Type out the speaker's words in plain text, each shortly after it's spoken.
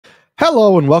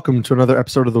Hello and welcome to another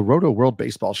episode of the Rotoworld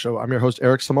Baseball Show. I'm your host,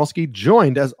 Eric Samulski,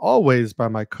 joined as always by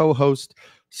my co-host,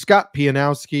 Scott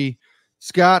Pianowski.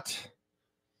 Scott,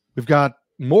 we've got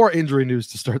more injury news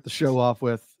to start the show off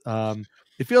with.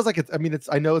 It feels like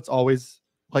I know it's always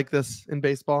like this in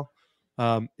baseball.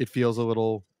 It feels a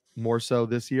little more so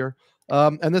this year.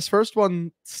 And this first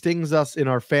one stings us in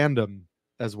our fandom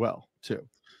as well, too.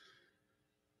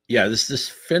 Yeah, this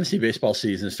fantasy baseball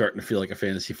season is starting to feel like a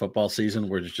fantasy football season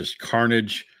where there's just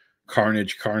carnage.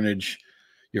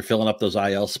 You're filling up those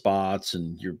IL spots,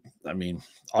 and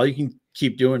all you can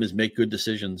keep doing is make good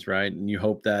decisions, right? And you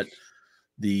hope that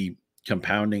the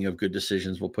compounding of good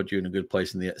decisions will put you in a good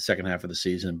place in the second half of the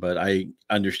season. But I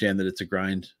understand that it's a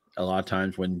grind a lot of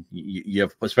times when you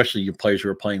have, especially your players who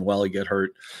are playing well, you get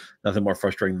hurt. Nothing more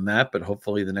frustrating than that, but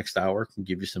hopefully the next hour can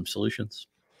give you some solutions.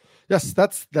 Yes,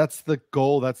 that's the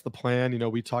goal. That's the plan.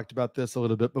 We talked about this a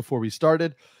little bit before we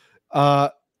started.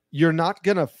 You're not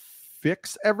going to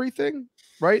fix everything,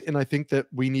 right? And I think that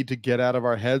we need to get out of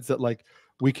our heads that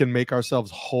we can make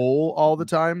ourselves whole all the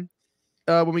time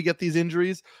when we get these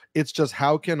injuries. It's just,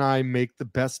 how can I make the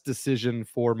best decision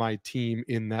for my team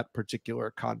in that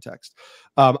particular context?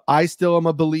 I still am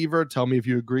a believer. Tell me if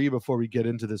you agree before we get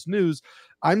into this news.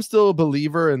 I'm still a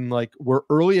believer in we're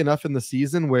early enough in the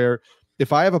season where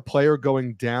if I have a player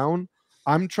going down,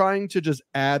 I'm trying to just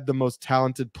add the most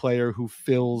talented player who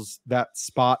fills that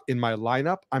spot in my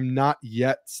lineup. I'm not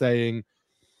yet saying,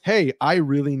 hey, I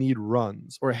really need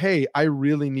runs, or hey, I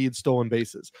really need stolen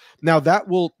bases. Now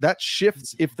that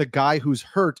shifts if the guy who's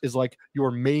hurt is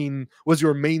your main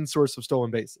source of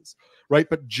stolen bases, right?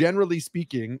 But generally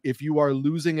speaking, if you are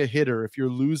losing a hitter, if you're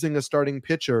losing a starting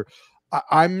pitcher,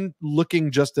 I'm looking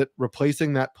just at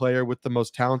replacing that player with the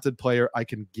most talented player I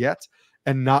can get,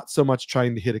 and not so much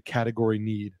trying to hit a category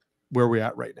need where we're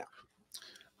at right now.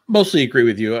 Mostly agree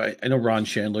with you. I know Ron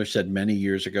Chandler said many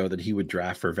years ago that he would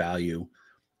draft for value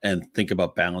and think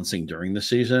about balancing during the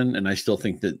season. And I still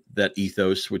think that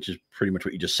ethos, which is pretty much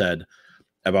what you just said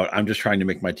about, I'm just trying to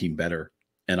make my team better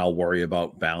and I'll worry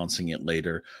about balancing it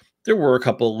later. There were a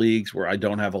couple of leagues where I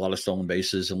don't have a lot of stolen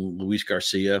bases, and Luis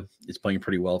Garcia is playing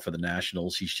pretty well for the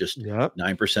Nationals. He's just 9%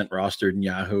 rostered in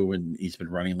Yahoo, and he's been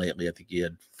running lately. I think he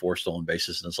had 4 stolen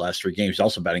bases in his last 3 games. He's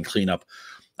also batting cleanup.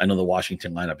 I know the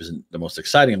Washington lineup isn't the most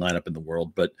exciting lineup in the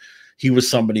world, but he was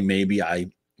somebody maybe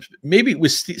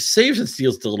with saves and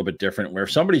steals, it's a little bit different, where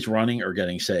if somebody's running or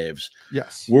getting saves,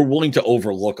 yes, we're willing to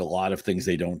overlook a lot of things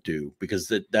they don't do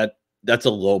because that's a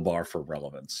low bar for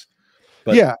relevance.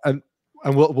 But yeah,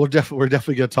 and we're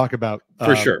definitely going to talk about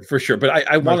for sure. But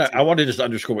I want to just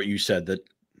underscore what you said, that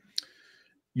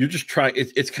you're just trying.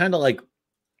 It's kind of like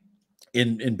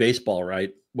in baseball,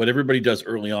 right? What everybody does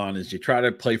early on is you try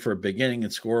to play for a big inning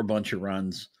and score a bunch of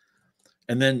runs,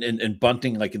 and then in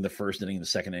bunting, like in the first inning, the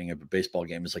second inning of a baseball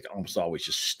game, is almost always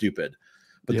just stupid.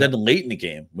 But then late in the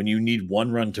game, when you need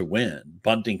 1 run to win,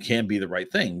 bunting can be the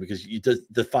right thing because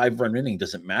the 5-run inning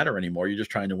doesn't matter anymore. You're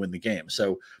just trying to win the game.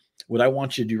 So what I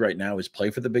want you to do right now is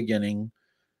play for the beginning,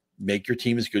 make your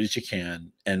team as good as you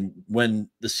can. And when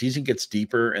the season gets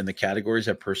deeper and the categories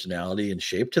have personality and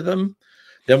shape to them,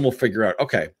 then we'll figure out,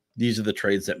 okay, these are the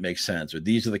trades that make sense, or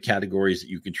these are the categories that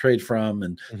you can trade from.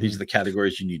 And these are the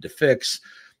categories you need to fix.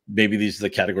 Maybe these are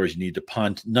the categories you need to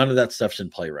punt. None of that stuff's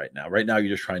in play right now. Right now, you're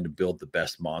just trying to build the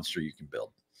best monster you can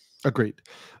build. Agreed.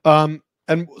 And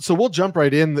so we'll jump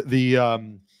right in.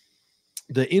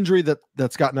 The injury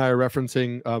that Scott and I are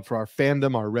referencing for our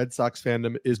fandom, our Red Sox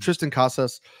fandom, is Tristan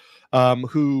Casas,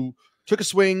 who took a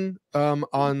swing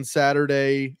on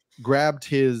Saturday, grabbed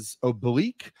his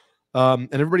oblique,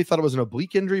 and everybody thought it was an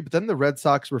oblique injury, but then the Red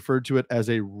Sox referred to it as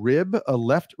a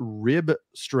left rib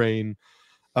strain.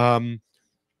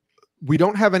 We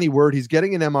don't have any word. He's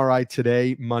getting an MRI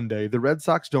today, Monday. The Red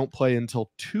Sox don't play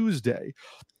until Tuesday.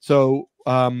 So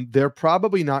they're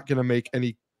probably not going to make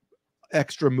any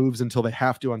extra moves until they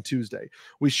have to on Tuesday.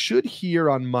 We should hear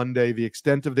on Monday the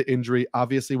extent of the injury.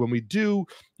 Obviously, when we do,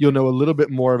 you'll know a little bit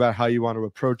more about how you want to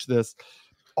approach this.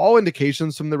 All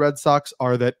indications from the Red Sox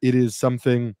are that it is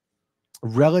something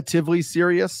relatively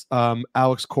serious.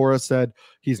 Alex Cora said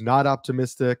he's not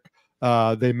optimistic.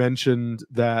 They mentioned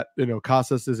that,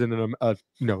 Casas is in a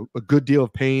good deal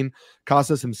of pain.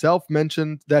 Casas himself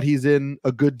mentioned that he's in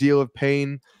a good deal of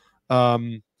pain.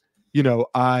 I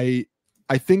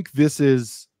think this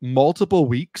is multiple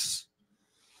weeks.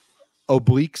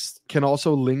 Obliques can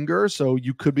also linger, so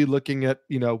you could be looking at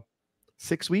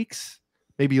 6 weeks,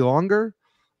 maybe longer.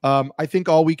 I think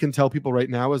all we can tell people right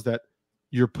now is that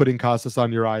you're putting Casas on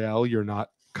your IL, you're not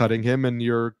cutting him, and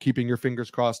you're keeping your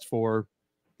fingers crossed for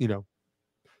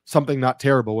something not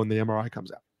terrible when the MRI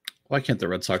comes out. Why can't the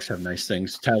Red Sox have nice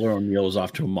things? Tyler O'Neill is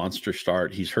off to a monster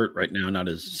start. He's hurt right now, not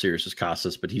as serious as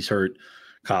Casas, but he's hurt.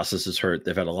 Casas is hurt.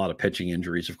 They've had a lot of pitching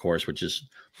injuries, of course, which is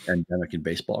endemic in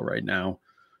baseball right now.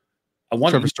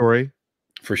 Trevor Story.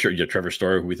 For sure. Yeah, Trevor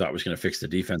Story, who we thought was going to fix the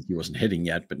defense. He wasn't hitting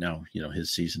yet, but now,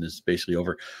 his season is basically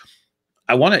over.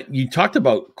 You talked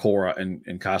about Cora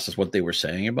and Casas, what they were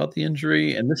saying about the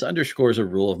injury, and this underscores a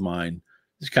rule of mine.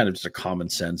 It's kind of just a common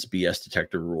sense BS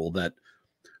detector rule that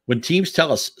when teams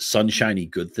tell us sunshiny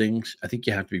good things, I think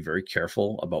you have to be very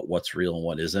careful about what's real and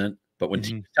what isn't. But when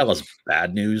teams tell us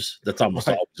bad news, that's almost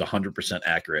always 100%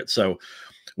 accurate. So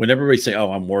when everybody say,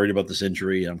 "Oh, I'm worried about this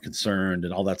injury, I'm concerned,"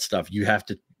 and all that stuff,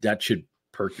 that should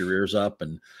perk your ears up.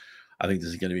 And I think this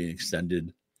is going to be an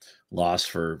extended loss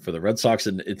for the Red Sox,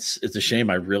 and it's a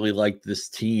shame. I really like this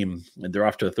team, and they're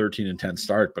off to a 13-10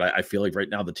 start, but I feel like right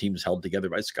now the team is held together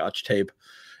by Scotch tape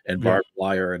and barbed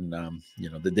wire, and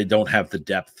they don't have the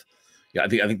depth. Yeah, I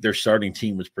think their starting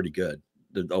team was pretty good.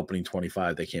 The opening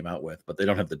 25 they came out with, but they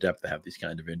don't have the depth to have these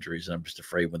kind of injuries, and I'm just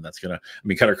afraid when that's gonna. I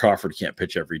mean, Cutter Crawford can't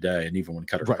pitch every day, and even when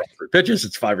Cutter Crawford pitches,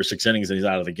 it's 5 or 6 innings and he's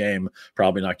out of the game,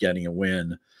 probably not getting a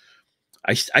win.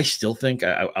 I still think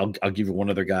I'll give you one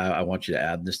other guy I want you to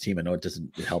add in this team. I know it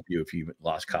doesn't help you if you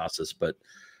lost Casas, but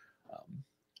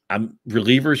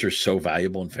relievers are so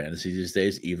valuable in fantasy these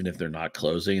days, even if they're not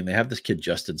closing. And they have this kid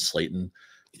Justin Slayton.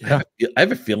 Yeah. I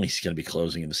have a feeling he's going to be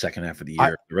closing in the second half of the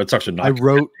year. The Red Sox are not.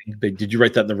 Did you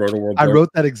write that in the Rotoworld? I wrote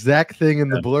that exact thing in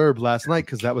the blurb last night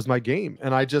because that was my game,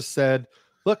 and I just said,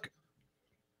 look.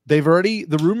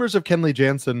 The rumors of Kenley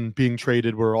Jansen being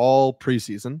traded were all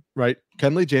preseason, right?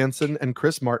 Kenley Jansen and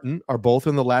Chris Martin are both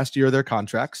in the last year of their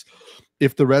contracts.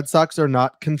 If the Red Sox are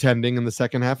not contending in the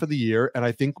second half of the year, and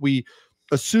I think we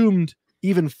assumed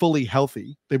even fully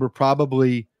healthy, they were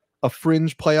probably a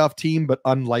fringe playoff team, but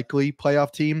unlikely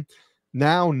playoff team.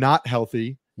 Now not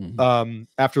healthy,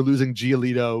 after losing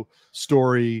Giolito,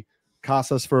 Story,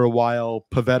 Casas for a while,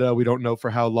 Pivetta, we don't know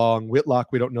for how long,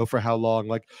 Whitlock, we don't know for how long.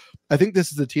 Like, I think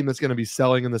this is a team that's going to be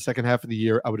selling in the second half of the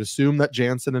year. I would assume that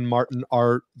Jansen and Martin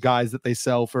are guys that they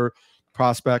sell for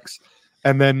prospects.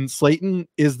 And then Slayton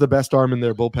is the best arm in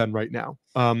their bullpen right now.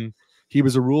 He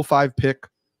was a Rule 5 pick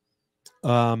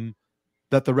that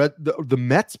the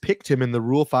Mets picked him in the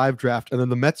Rule 5 draft, and then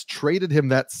the Mets traded him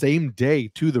that same day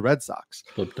to the Red Sox.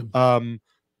 And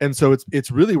so it's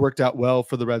really worked out well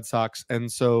for the Red Sox.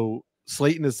 And so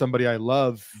Slayton is somebody I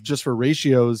love just for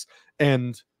ratios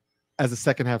and as a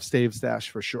second half stave stash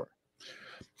for sure.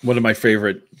 One of my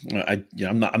favorite.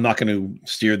 I'm not going to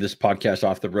steer this podcast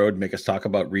off the road, make us talk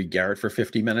about Reed Garrett for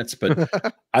 50 minutes, but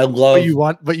I love.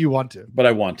 But you want to. But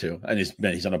I want to, and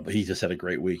he just had a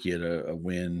great week. He had a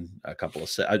win, a couple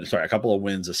of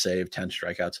wins, a save, 10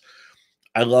 strikeouts.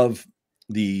 I love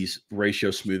these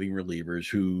ratio smoothing relievers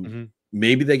who.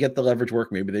 Maybe they get the leverage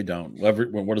work, maybe they don't.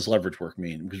 What does leverage work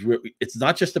mean? Because it's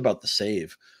not just about the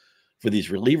save for these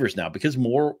relievers now, because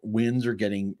more wins are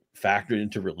getting factored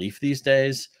into relief these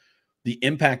days. The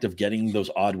impact of getting those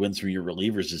odd wins from your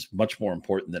relievers is much more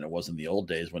important than it was in the old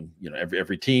days when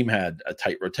every team had a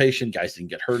tight rotation. Guys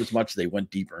didn't get hurt as much. They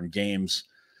went deeper in games.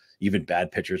 Even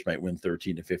bad pitchers might win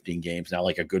 13 to 15 games. Now,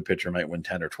 like a good pitcher might win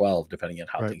 10 or 12, depending on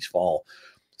how things fall.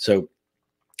 So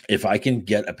if I can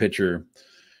get a pitcher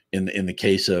in the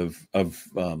case of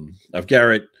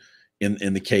Garrett,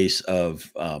 in the case of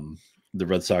the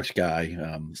Red Sox guy,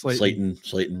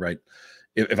 Slayton, right?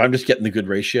 If I'm just getting the good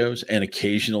ratios and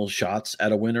occasional shots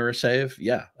at a win or a save,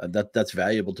 that's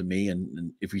valuable to me.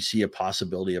 And if we see a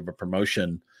possibility of a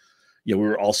promotion, we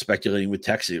were all speculating with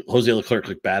Texas. Jose Leclerc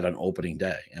looked bad on opening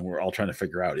day, and we're all trying to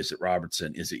figure out, is it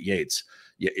Robertson? Is it Yates?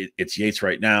 It's Yates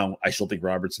right now. I still think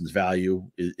Robertson's value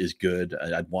is good.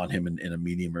 I'd want him in a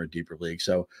medium or a deeper league.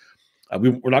 So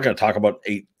we're not going to talk about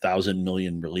 8,000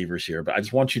 million relievers here, but I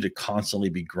just want you to constantly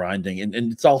be grinding. And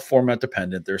it's all format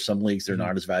dependent. There's some leagues that are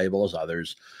not as valuable as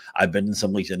others. I've been in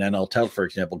some leagues in NL Tout, for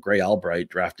example. Gray Albright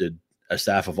drafted a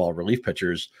staff of all relief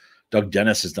pitchers. Doug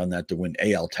Dennis has done that to win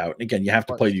AL Tout. And again, you have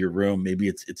to play to your room. Maybe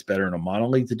it's better in a mono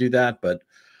league to do that. But,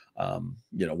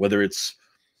 whether it's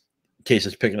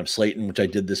Casas picking up Slayton, which I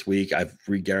did this week, I've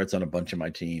Reed Garrett's on a bunch of my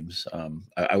teams.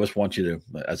 I just want you to,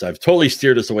 as I've totally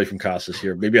steered us away from Casas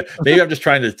here. Maybe I'm just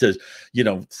trying to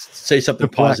say something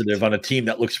positive on a team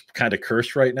that looks kind of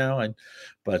cursed right now.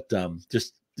 But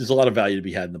just there's a lot of value to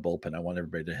be had in the bullpen. I want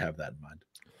everybody to have that in mind.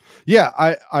 Yeah,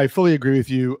 I fully agree with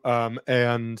you.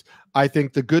 And I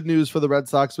think the good news for the Red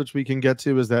Sox, which we can get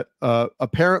to, is that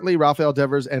apparently Rafael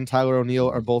Devers and Tyler O'Neill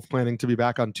are both planning to be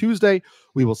back on Tuesday.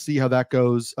 We will see how that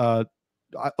goes.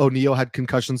 O'Neill had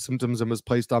concussion symptoms and was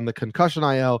placed on the concussion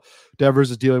IL.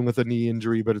 Devers is dealing with a knee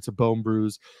injury, but it's a bone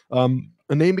bruise. A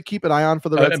name to keep an eye on for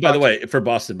the Red Sox. By the way, for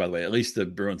Boston, at least the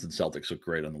Bruins and Celtics look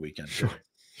great on the weekend.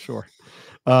 Sure.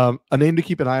 A name to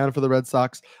keep an eye on for the Red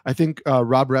Sox. I think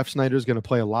Rob Refsnyder is going to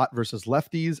play a lot versus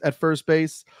lefties at first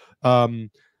base.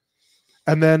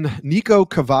 And then Nico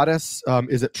Cavadas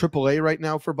is at AAA right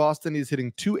now for Boston. He's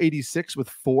hitting .286 with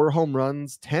 4 home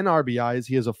runs, 10 RBIs.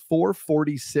 He has a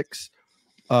 .446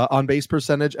 on base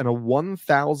percentage and a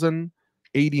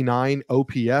 1,089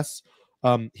 OPS.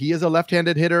 He is a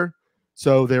left-handed hitter,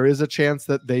 so there is a chance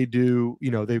that they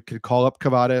could call up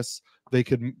Cavadas. They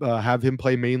could have him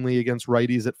play mainly against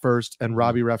righties at first, and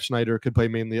Robbie Refsnyder could play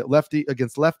mainly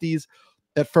against lefties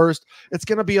at first. It's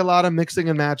going to be a lot of mixing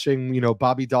and matching.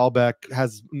 Bobby Dahlbeck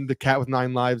has the cat with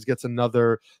 9 lives, gets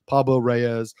another. Pablo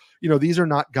Reyes. These are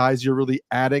not guys you're really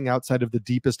adding outside of the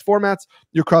deepest formats.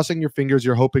 You're crossing your fingers.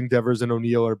 You're hoping Devers and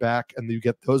O'Neill are back, and you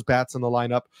get those bats in the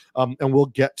lineup. And we'll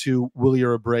get to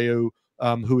Wilyer Abreu,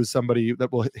 who is somebody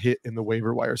that will hit in the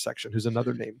waiver wire section, who's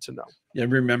another name to know. Yeah,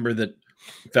 remember that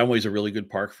Fenway is a really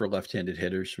good park for left-handed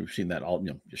hitters. We've seen that all.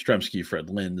 Yastrzemski, Fred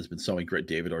Lynn, there's been so many great,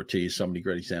 David Ortiz, so many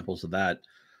great examples of that.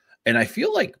 And I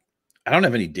feel like, I don't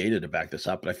have any data to back this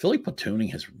up, but I feel like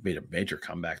platooning has made a major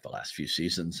comeback the last few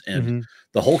seasons. And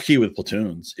the whole key with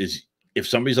platoons is if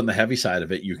somebody's on the heavy side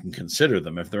of it, you can consider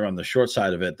them. If they're on the short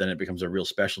side of it, then it becomes a real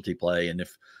specialty play. And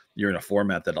if you're in a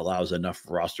format that allows enough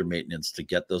roster maintenance to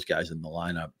get those guys in the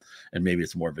lineup, and maybe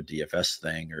it's more of a DFS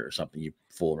thing or something you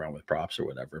fool around with props or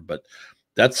whatever. But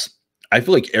I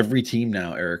feel like every team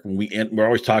now, Eric, when we're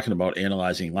always talking about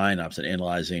analyzing lineups and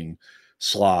analyzing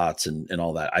slots and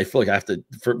all that. I feel like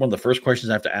one of the first questions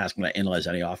I have to ask when I analyze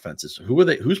any offense is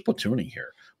who's platooning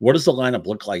here? What does the lineup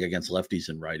look like against lefties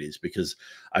and righties? Because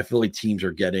I feel like teams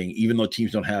are getting, even though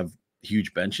teams don't have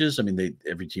huge benches, I mean,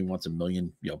 every team wants a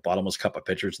million, bottomless cup of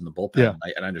pitchers in the bullpen. Yeah.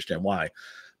 And I understand why.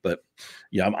 But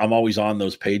I'm always on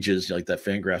those pages, like that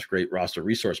Fangraphs great roster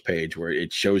resource page, where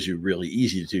it shows you really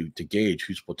easy to gauge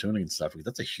who's platooning and stuff. Because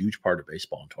that's a huge part of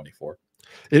baseball in 24.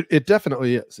 It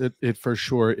definitely is. It for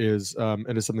sure is,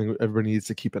 and it's something everybody needs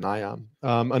to keep an eye on.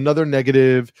 Another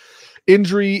negative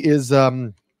injury is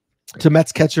to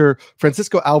Mets catcher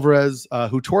Francisco Alvarez,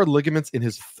 who tore ligaments in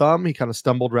his thumb. He kind of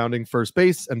stumbled rounding first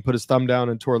base and put his thumb down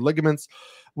and tore ligaments.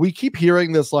 We keep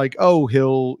hearing this like, oh,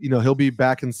 he'll be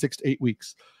back in 6 to 8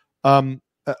 weeks.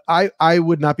 I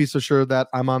would not be so sure that.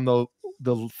 I'm on the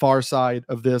far side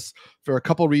of this for a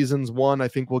couple reasons. One, I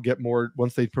think we'll get more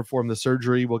once they perform the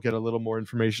surgery. We'll get a little more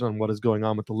information on what is going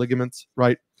on with the ligaments,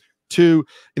 right? 2,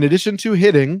 in addition to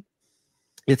hitting,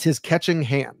 it's his catching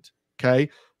hand.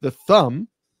 Okay, the thumb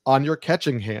on your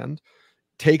catching hand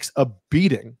takes a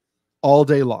beating all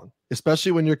day long,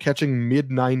 especially when you're catching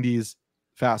mid-90s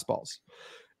fastballs.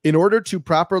 In order to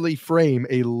properly frame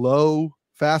a low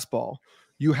fastball,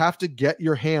 you have to get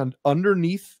your hand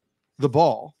underneath the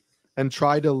ball and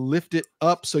try to lift it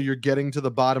up so you're getting to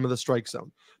the bottom of the strike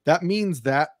zone. That means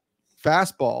that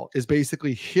fastball is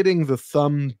basically hitting the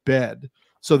thumb bed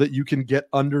so that you can get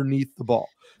underneath the ball.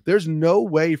 There's no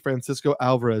way Francisco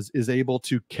Alvarez is able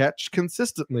to catch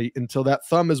consistently until that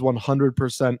thumb is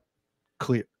 100%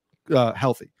 clear,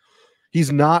 healthy.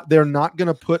 They're not going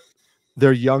to put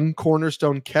their young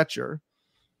cornerstone catcher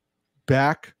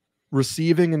back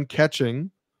receiving and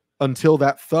catching until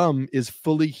that thumb is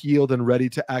fully healed and ready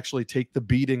to actually take the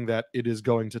beating that it is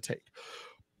going to take.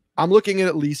 I'm looking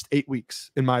at least 8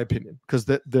 weeks, in my opinion, because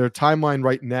their timeline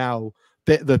right now,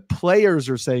 the players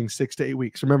are saying 6 to 8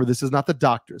 weeks. Remember, this is not the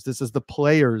doctors. This is the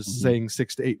players saying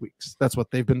 6 to 8 weeks. That's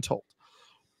what they've been told.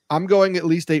 I'm going at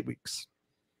least 8 weeks.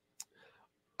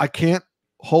 I can't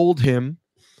hold him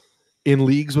in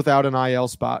leagues without an IL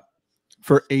spot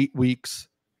for 8 weeks,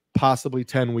 possibly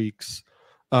 10 weeks.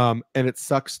 And it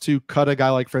sucks to cut a guy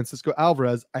like Francisco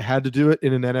Alvarez. I had to do it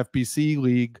in an NFBC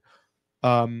league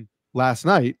last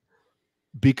night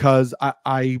because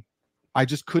I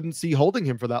just couldn't see holding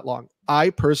him for that long. I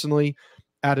personally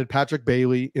added Patrick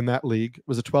Bailey in that league. It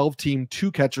was a 12-team,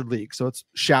 2-catcher league, so it's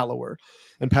shallower.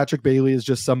 And Patrick Bailey is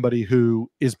just somebody who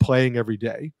is playing every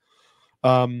day.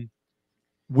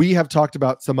 We have talked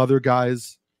about some other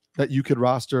guys that you could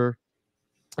roster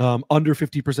under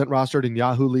 50% rostered in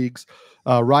Yahoo leagues.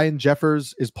 Ryan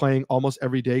Jeffers is playing almost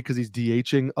every day because he's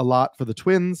DHing a lot for the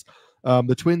Twins.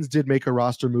 The Twins did make a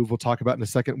roster move we'll talk about in a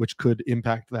second, which could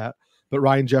impact that. But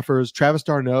Ryan Jeffers, Travis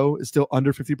d'Arnaud is still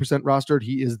under 50% rostered.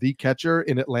 He is the catcher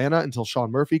in Atlanta until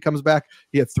Sean Murphy comes back.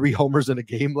 He had 3 homers in a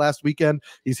game last weekend.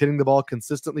 He's hitting the ball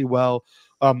consistently well.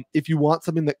 If you want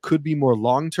something that could be more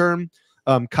long-term,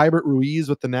 Keibert Ruiz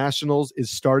with the Nationals is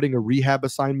starting a rehab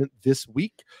assignment this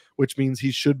week, which means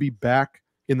he should be back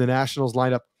in the Nationals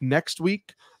lineup next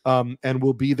week, and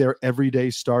will be their everyday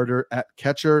starter at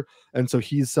catcher. And so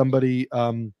he's somebody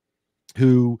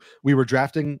who we were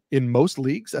drafting in most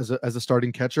leagues as a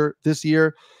starting catcher this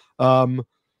year.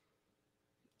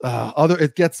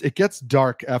 It gets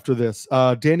dark after this.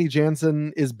 Danny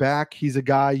Jansen is back. He's a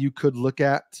guy you could look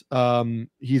at.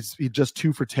 He's just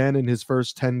 2 for 10 in his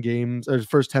first 10 games, or his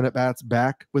first 10 at bats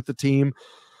back with the team.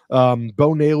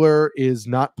 Bo Naylor is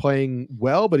not playing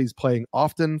well, but he's playing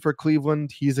often for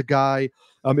Cleveland. He's a guy.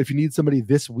 If you need somebody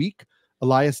this week,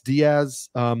 Elias Diaz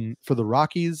for the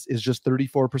Rockies is just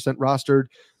 34% rostered.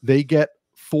 They get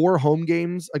 4 home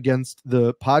games against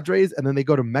the Padres, and then they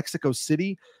go to Mexico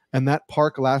City. And that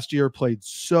park last year played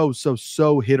so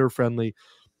hitter friendly.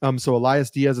 So Elias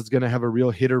Diaz is going to have a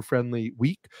real hitter friendly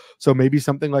week. So maybe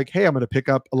something like, hey, I'm going to pick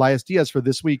up Elias Diaz for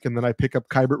this week, and then I pick up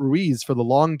Keibert Ruiz for the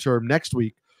long term next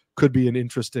week, could be an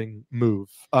interesting move.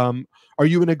 Are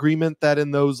you in agreement that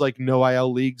in those like no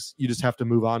IL leagues, you just have to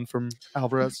move on from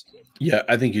Alvarez? Yeah,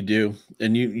 I think you do.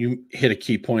 And you hit a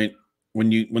key point.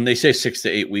 When they say 6 to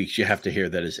 8 weeks, you have to hear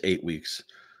that is 8 weeks.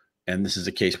 And this is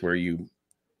a case where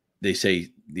they say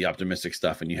the optimistic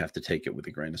stuff and you have to take it with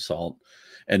a grain of salt.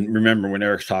 And remember, when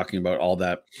Eric's talking about all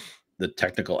that, the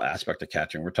technical aspect of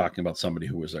catching, we're talking about somebody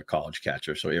who was a college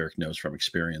catcher. So Eric knows from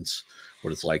experience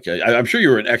what it's like. I'm sure you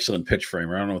were an excellent pitch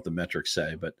framer. I don't know what the metrics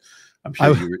say, but I'm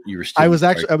sure you were still. I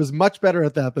was much better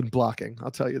at that than blocking. I'll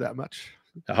tell you that much.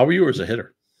 How were you as a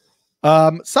hitter?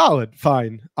 Solid,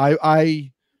 fine.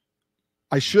 I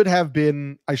should have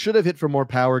hit for more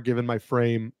power given my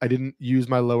frame. I didn't use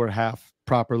my lower half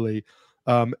properly.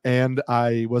 And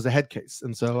I was a head case.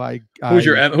 And so who would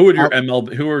your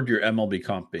MLB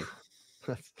comp be?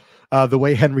 The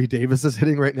way Henry Davis is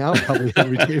hitting right now, probably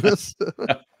Henry Davis.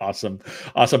 Awesome.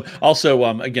 Also,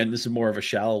 again, this is more of a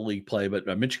shallow league play, but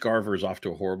Mitch Garver is off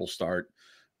to a horrible start,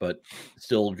 but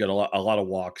still got a lot of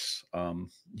walks.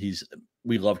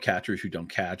 We love catchers who don't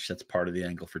catch. That's part of the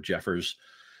angle for Jeffers.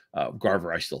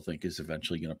 Garver, I still think, is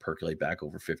eventually going to percolate back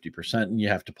over 50%, and you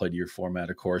have to play to your format,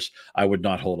 of course. I would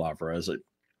not hold Alvarez.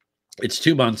 It's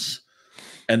 2 months,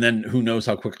 and then who knows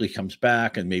how quickly he comes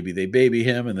back, and maybe they baby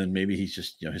him, and then maybe he's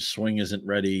just, his swing isn't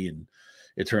ready, and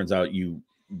it turns out you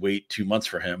wait 2 months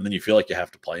for him, and then you feel like you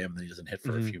have to play him, and then he doesn't hit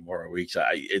for a few more weeks.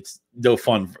 It's no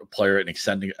fun player and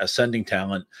ascending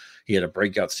talent. He had a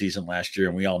breakout season last year,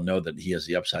 and we all know that he has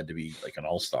the upside to be like an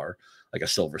all-star, like a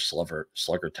silver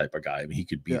slugger type of guy. I mean, he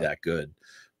could be that good,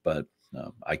 but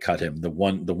I cut him. The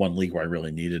one league where I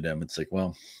really needed him, it's like,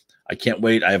 well, I can't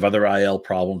wait. I have other IL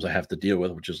problems I have to deal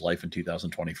with, which is life in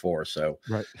 2024. So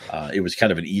it was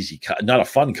kind of an easy cut, not a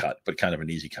fun cut, but kind of an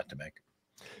easy cut to make.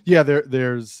 Yeah,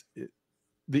 there's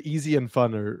the easy and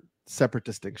fun are separate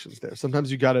distinctions there.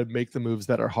 Sometimes you got to make the moves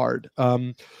that are hard.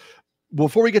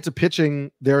 Before we get to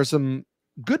pitching, there are some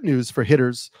good news for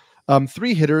hitters.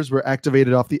 3 hitters were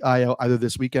activated off the IL either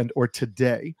this weekend or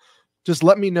today. Just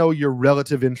let me know your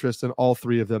relative interest in all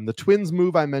 3 of them. The Twins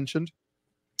move I mentioned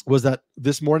was that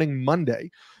this morning,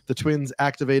 Monday, the Twins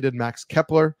activated Max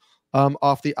Kepler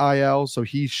off the IL, so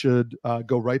he should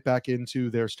go right back into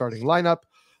their starting lineup.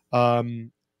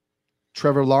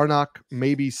 Trevor Larnach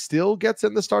maybe still gets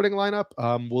in the starting lineup.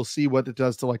 We'll see what it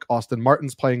does to like Austin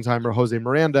Martin's playing time or Jose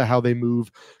Miranda, how they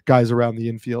move guys around the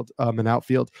infield and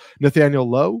outfield. Nathaniel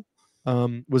Lowe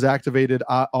was activated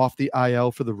off the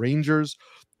IL for the Rangers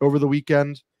over the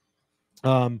weekend.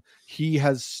 He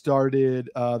has started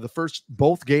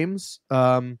both games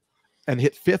and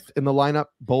hit 5th in the lineup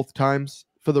both times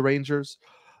for the Rangers.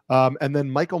 And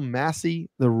then Michael Massey,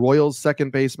 the Royals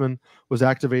second baseman, was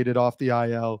activated off the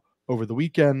IL over the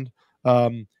weekend.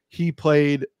 He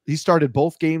started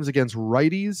both games against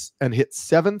righties and hit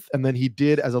 7th. And then he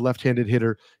did, as a left-handed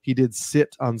hitter, he did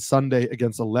sit on Sunday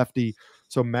against a lefty.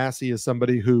 So Massey is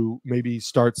somebody who maybe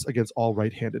starts against all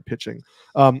right-handed pitching.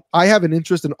 I have an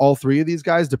interest in all 3 of these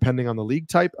guys, depending on the league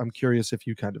type. I'm curious if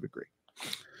you kind of agree.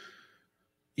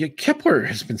 Yeah, Kepler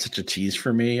has been such a tease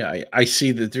for me. I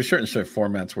see that there's certain sort of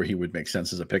formats where he would make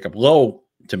sense as a pickup. Lowe,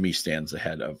 to me, stands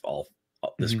ahead of all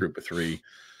this group of 3.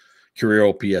 Career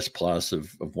OPS plus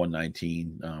of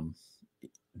 119,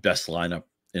 best lineup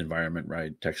environment,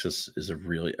 right? Texas is a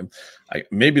really,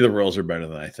 maybe the Royals are better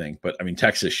than I think, but I mean,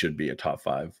 Texas should be a top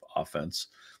 5 offense.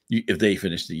 If they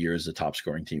finish the year as the top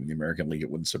scoring team in the American League,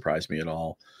 it wouldn't surprise me at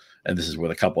all. And this is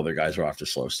with a couple other guys who are off to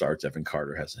slow starts. Evan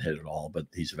Carter hasn't hit at all, but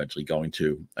he's eventually going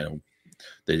to. I know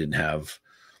they didn't have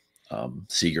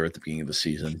Seager at the beginning of the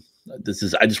season.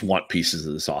 I just want pieces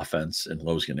of this offense, and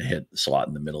Lowe's going to hit the slot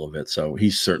in the middle of it. So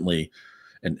he's certainly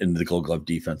and the Gold Glove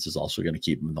defense is also going to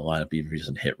keep him in the lineup, even if he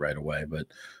doesn't hit right away. But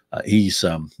he's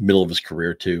middle of his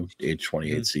career too, age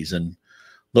 28 season.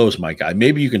 Lowe's my guy.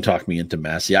 Maybe you can talk me into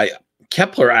Massey.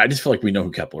 Kepler, I just feel like we know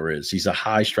who Kepler is. He's a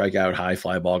high strikeout, high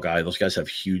fly ball guy. Those guys have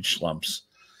huge slumps,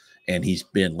 and he's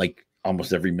been like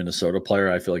almost every Minnesota player.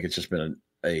 I feel like it's just been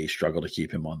a struggle to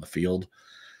keep him on the field.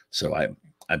 So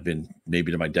I've been,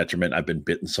 maybe to my detriment, I've been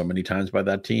bitten so many times by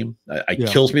that team. It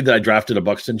kills me that I drafted a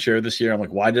Buxton share this year. I'm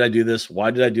like, why did I do this?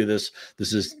 Why did I do this?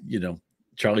 This is,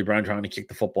 Charlie Brown trying to kick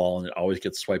the football, and it always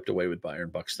gets swiped away with Byron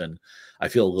Buxton. I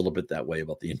feel a little bit that way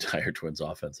about the entire Twins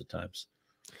offense at times.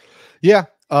 Yeah.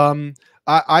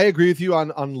 I agree with you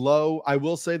on Lowe. I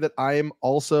will say that I am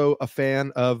also a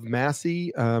fan of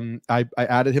Massey. I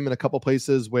added him in a couple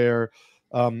places where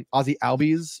Ozzie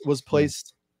Albies was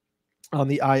placed on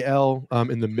the IL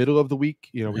in the middle of the week.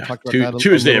 We talked about that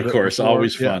Tuesday, of course. Before.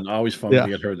 Always fun. Always fun to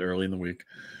get hurt early in the week.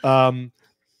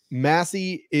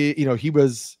 Massey, he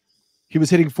was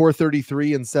hitting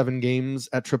 .433 in 7 games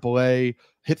at AAA,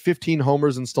 hit 15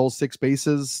 homers and stole 6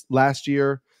 bases last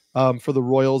year for the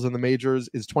Royals in the majors,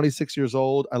 is 26 years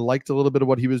old. I liked a little bit of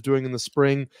what he was doing in the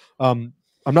spring. I'm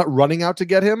not running out to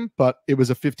get him, but it was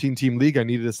a 15-team league. I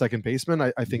needed a second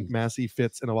baseman. I think Massey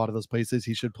fits in a lot of those places.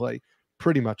 He should play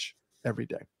pretty much every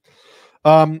day.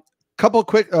 Couple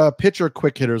quick pitcher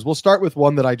quick hitters. We'll start with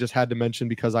one that I just had to mention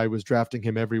because I was drafting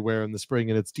him everywhere in the spring,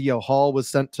 and it's DL Hall was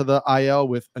sent to the IL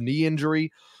with a knee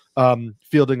injury,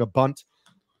 fielding a bunt.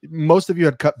 Most of you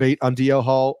had cut bait on DL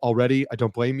Hall already. I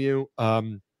don't blame you.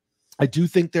 I do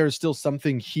think there's still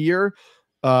something here.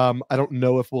 I don't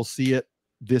know if we'll see it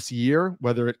this year,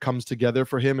 whether it comes together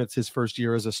for him. It's his first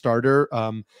year as a starter.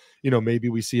 Maybe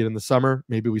we see it in the summer.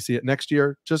 Maybe we see it next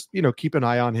year. Just, keep an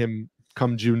eye on him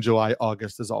come June, July,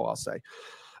 August is all I'll say.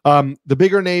 The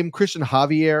bigger name, Cristian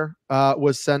Javier,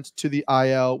 was sent to the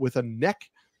IL with a neck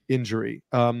injury.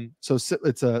 So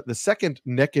it's the second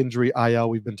neck injury IL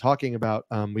we've been talking about.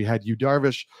 We had Yu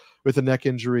Darvish with a neck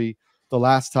injury the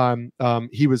last time.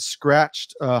 He was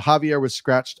scratched. Javier was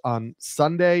scratched on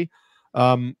Sunday.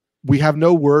 We have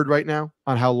no word right now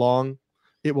on how long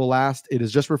it will last. It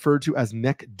is just referred to as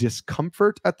neck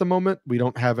discomfort at the moment. We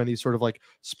don't have any sort of like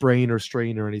sprain or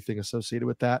strain or anything associated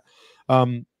with that.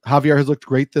 Javier has looked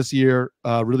great this year,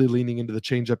 really leaning into the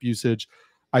changeup usage.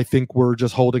 I think we're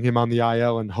just holding him on the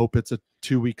IL and hope it's a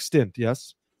 2-week stint.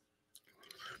 Yes.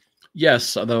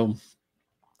 Yes. Although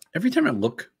every time I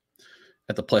look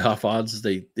at the playoff odds,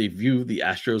 they view the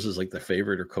Astros as like the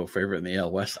favorite or co-favorite in the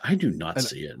AL West. I do not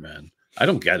see it, man. I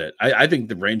don't get it. I think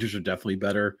the Rangers are definitely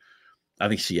better. I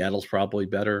think Seattle's probably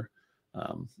better.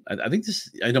 I think this.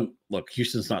 I don't look.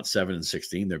 Houston's not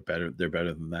 7-16. They're better. They're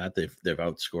better than that. They've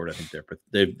outscored. I think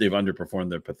they've underperformed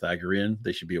their Pythagorean.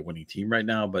 They should be a winning team right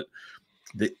now. But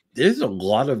there's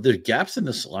gaps in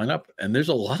this lineup, and there's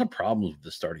a lot of problems with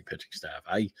the starting pitching staff.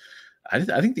 I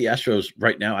think the Astros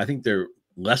right now. I think they're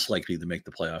less likely to make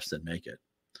the playoffs than make it.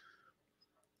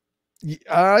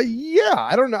 Yeah.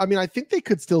 I don't know. I mean, I think they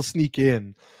could still sneak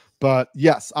in, but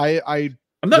yes, I'm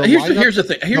not. Here's the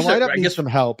thing. The lineup needs some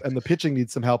help, and the pitching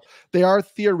needs some help. They are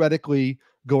theoretically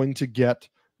going to get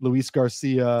Luis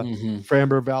Garcia,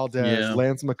 Framber Valdez,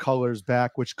 Lance McCullers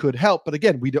back, which could help. But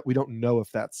again, we don't know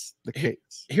if that's the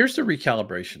case. Here's the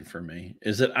recalibration for me: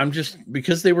 is that I'm just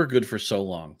because they were good for so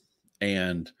long,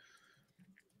 and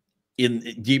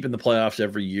deep in the playoffs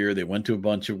every year, they went to a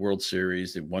bunch of World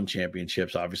Series, they won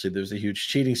championships. Obviously, there's a huge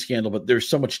cheating scandal, but there's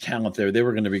so much talent there. They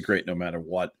were going to be great no matter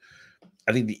what.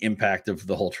 I think the impact of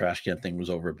the whole trash can thing was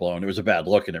overblown. It was a bad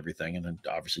look and everything. And then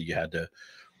obviously you had to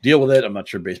deal with it. I'm not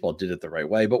sure baseball did it the right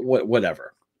way, but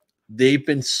whatever. They've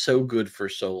been so good for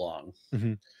so long.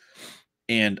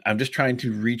 And I'm just trying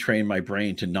to retrain my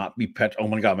brain to not be oh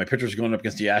my God, my pitcher's going up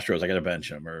against the Astros. I got to bench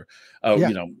him. Or,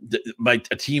 a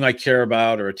team I care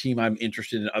about or a team I'm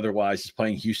interested in otherwise is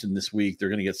playing Houston this week. They're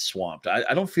going to get swamped.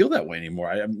 I don't feel that way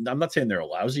anymore. I'm not saying they're a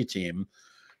lousy team,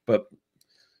 but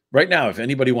right now, if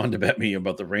anybody wanted to bet me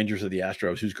about the Rangers or the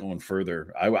Astros, who's going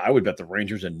further, I would bet the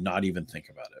Rangers and not even think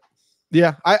about it.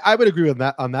 Yeah, I would agree with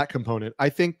that on that component. I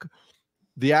think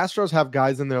the Astros have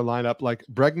guys in their lineup like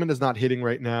Bregman is not hitting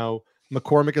right now.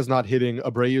 McCormick is not hitting.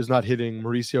 Abreu is not hitting.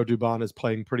 Mauricio Dubon is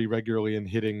playing pretty regularly and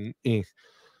hitting.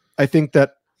 I think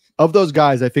that of those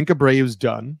guys, I think Abreu's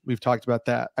done. We've talked about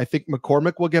that. I think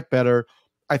McCormick will get better.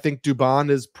 I think Dubon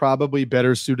is probably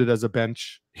better suited as a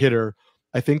bench hitter.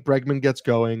 I think Bregman gets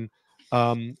going.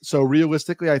 So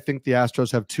realistically, I think the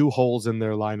Astros have 2 holes in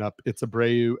their lineup. It's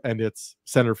Abreu and it's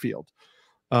center field.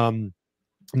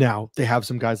 Now they have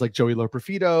some guys like Joey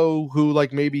Loperfido who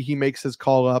like maybe he makes his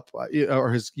call up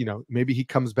or his, maybe he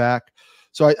comes back.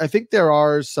 So I think there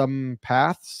are some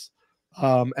paths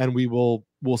and we will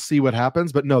we'll see what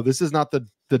happens. But no, this is not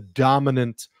the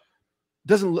dominant.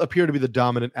 Doesn't appear to be the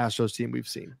dominant Astros team we've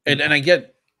seen. And I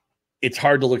get it's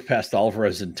hard to look past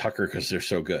Alvarez and Tucker because they're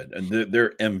so good and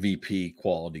they're MVP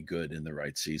quality good in the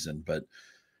right season. But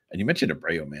and you mentioned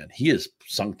Abreu, man, he is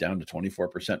sunk down to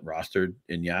 24% rostered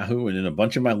in Yahoo, and in a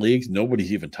bunch of my leagues,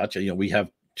 nobody's even touching. You know, we have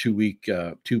 2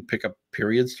 pickup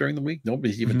periods during the week.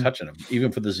 Nobody's even touching them, even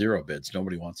for the 0 bids.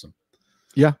 Nobody wants them.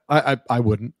 Yeah, I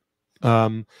wouldn't.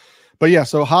 But yeah,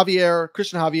 so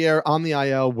Cristian Javier on the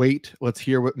IL. Wait, let's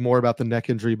hear more about the neck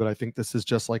injury. But I think this is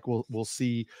just like we'll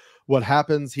see what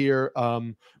happens here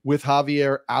with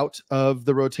Javier out of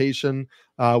the rotation.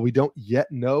 We don't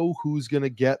yet know who's going to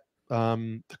get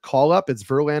the call up. It's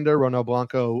Verlander, Ronald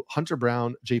Blanco, Hunter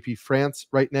Brown, JP France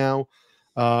right now.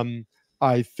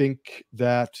 I think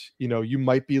that, you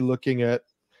might be looking at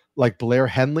like Blair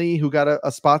Henley, who got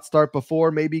a spot start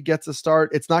before, maybe gets a start.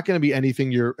 It's not going to be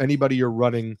anybody you're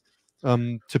running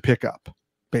to pick up,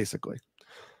 basically.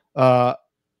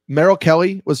 Merrill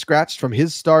Kelly was scratched from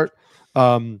his start.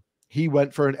 He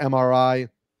went for an MRI.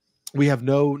 We have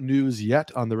no news yet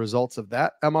on the results of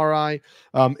that MRI.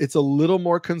 It's a little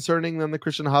more concerning than the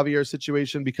Cristian Javier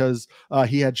situation because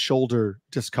he had shoulder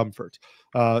discomfort.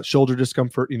 I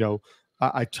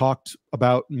talked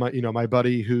about my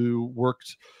buddy who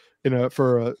worked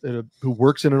who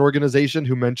works in an organization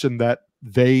who mentioned that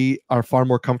they are far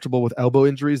more comfortable with elbow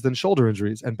injuries than shoulder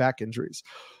injuries and back injuries.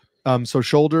 So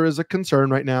shoulder is a concern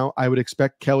right now. I would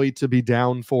expect Kelly to be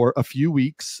down for a few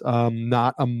weeks,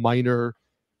 not a minor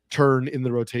turn in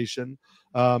the rotation.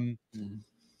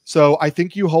 So I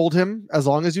think you hold him as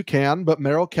long as you can, but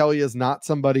Merrill Kelly is not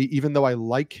somebody, even though I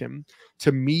like him,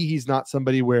 to me, he's not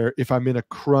somebody where if I'm in a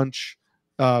crunch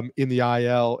in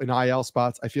IL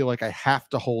spots, I feel like I have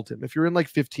to hold him. If you're in like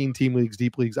 15 team leagues,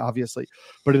 deep leagues, obviously,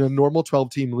 but in a normal 12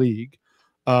 team league,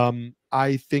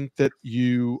 I think that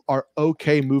you are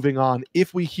okay moving on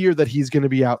if we hear that he's going to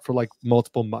be out for like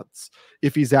multiple months.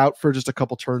 If he's out for just a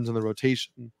couple turns in the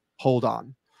rotation, hold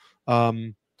on.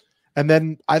 And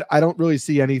then I don't really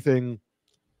see anybody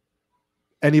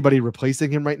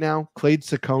replacing him right now. Clade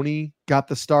Ciccone got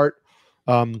the start.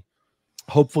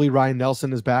 Hopefully Ryan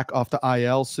Nelson is back off the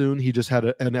IL soon. He just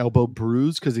had an elbow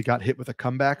bruise because he got hit with a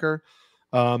comebacker.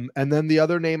 And then the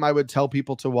other name I would tell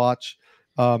people to watch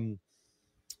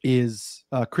is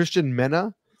Cristian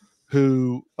Mena,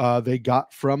 who they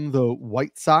got from the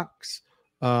White Sox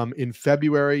in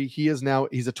February. He's a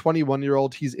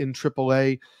 21-year-old. He's in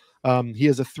AAA. He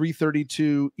has a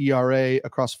 3.32 ERA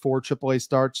across 4 AAA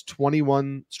starts,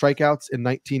 21 strikeouts in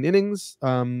 19 innings.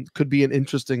 Could be an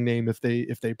interesting name if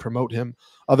they promote him.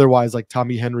 Otherwise, like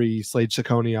Tommy Henry, Slade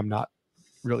Ciccone, I'm not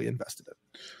really invested in.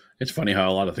 It's funny how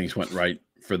a lot of things went right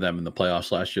for them in the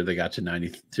playoffs last year. They got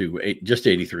to just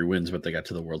 83 wins, but they got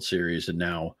to the World Series. And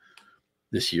now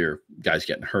this year, guys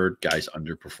getting hurt, guys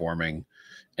underperforming.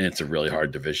 And it's a really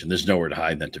hard division. There's nowhere to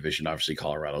hide in that division. Obviously,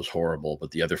 Colorado's horrible, but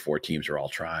the other 4 teams are all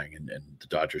trying, and the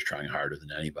Dodgers trying harder than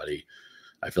anybody.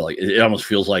 I feel like it almost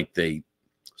feels like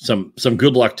some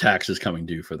good luck tax is coming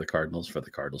due for the Cardinals, for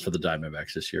the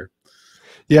Diamondbacks this year.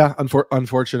 Yeah,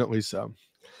 unfortunately so.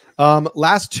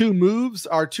 Last 2 moves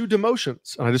are 2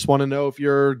 demotions, and I just want to know if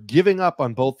you're giving up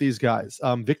on both these guys.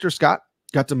 Victor Scott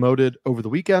got demoted over the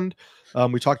weekend.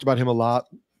 We talked about him a lot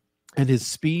and his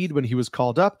speed when he was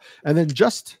called up. And then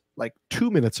just like 2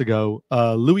 minutes ago,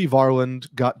 Louie Varland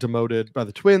got demoted by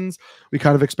the Twins. We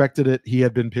kind of expected it. He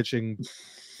had been pitching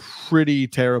pretty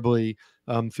terribly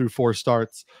through 4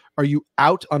 starts. Are you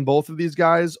out on both of these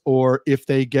guys? Or if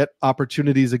they get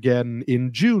opportunities again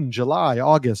in June, July,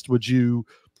 August, would you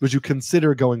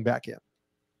consider going back in?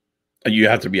 You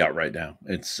have to be out right now.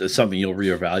 It's something you'll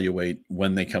reevaluate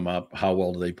when they come up. How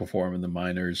well do they perform in the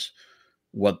minors?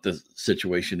 What the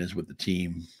situation is with the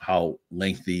team, how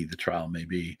lengthy the trial may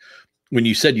be. When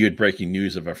you said you had breaking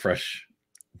news of a fresh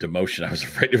demotion, I was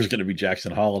afraid it was going to be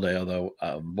Jackson Holiday, although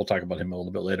we'll talk about him a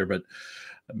little bit later, but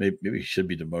maybe he should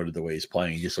be demoted the way he's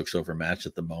playing. He just looks overmatched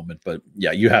at the moment. But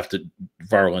yeah, you have to.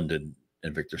 Varland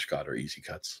and Victor Scott are easy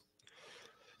cuts.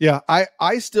 Yeah, I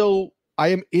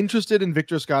am interested in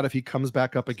Victor Scott if he comes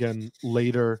back up again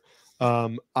later.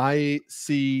 I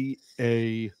see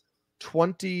a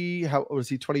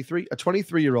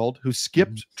 23-year-old who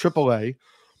skipped AAA,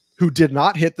 who did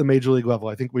not hit the major league level.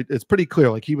 I think it's pretty clear,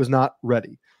 like he was not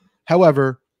ready.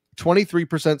 However, 23%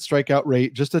 strikeout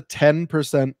rate, just a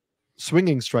 10%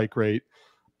 swinging strike rate.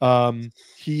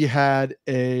 He had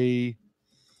a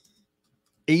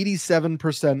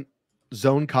 87%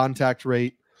 zone contact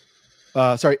rate.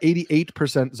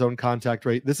 88% zone contact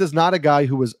rate. This is not a guy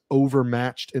who was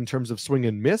overmatched in terms of swing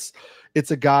and miss.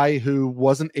 It's a guy who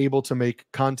wasn't able to make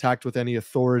contact with any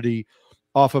authority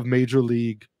off of major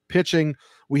league pitching.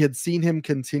 We had seen him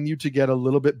continue to get a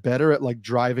little bit better at like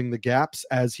driving the gaps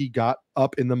as he got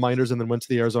up in the minors and then went to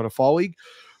the Arizona Fall League.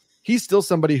 He's still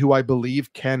somebody who I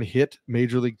believe can hit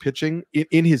major league pitching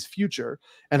in his future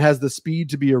and has the speed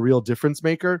to be a real difference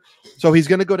maker. So he's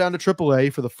going to go down to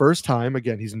AAA for the first time.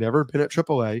 Again, he's never been at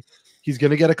AAA. He's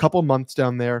going to get a couple months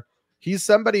down there. He's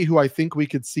somebody who I think we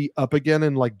could see up again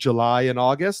in like July and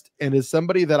August, and is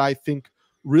somebody that I think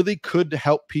really could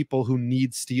help people who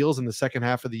need steals in the second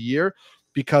half of the year,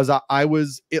 because I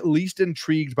was at least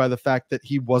intrigued by the fact that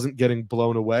he wasn't getting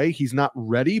blown away. He's not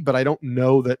ready, but I don't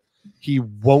know that he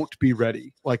won't be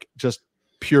ready, like just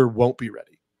pure won't be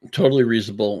ready. Totally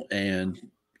reasonable. And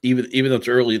even though it's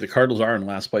early, the Cardinals are in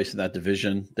last place in that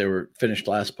division. They were finished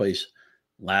last place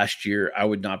last year. I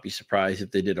would not be surprised if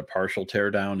they did a partial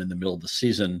teardown in the middle of the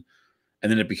season.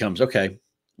 And then it becomes, okay,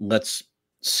 let's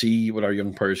see what our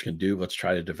young players can do. Let's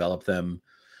try to develop them.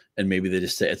 And maybe they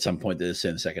just say at some point, they just say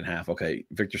in the second half, okay,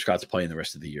 Victor Scott's playing the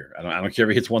rest of the year. I don't care if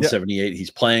he hits 178. He's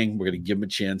playing. We're going to give him a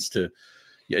chance to,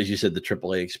 as you said, the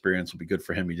AAA experience will be good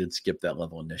for him. He did skip that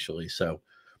level initially. So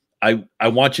I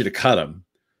want you to cut him,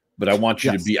 but I want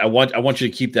you to be, I want you to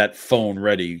keep that phone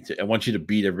ready. I want you to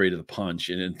beat everybody to the punch.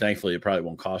 And thankfully it probably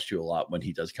won't cost you a lot when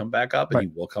he does come back up, and he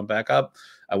will come back up.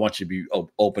 I want you to be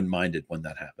open-minded when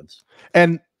that happens.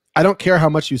 And I don't care how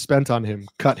much you spent on him,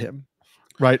 cut him,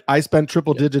 right? I spent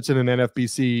triple digits in an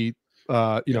NFBC,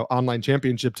 online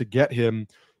championship to get him.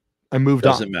 I moved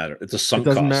on. Doesn't matter. It's a sunk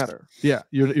cost. Doesn't matter. Yeah,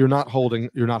 you're not holding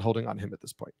on him at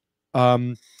this point.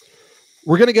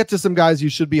 We're going to get to some guys you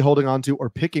should be holding on to or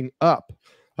picking up.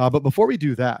 But before we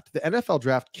do that, the NFL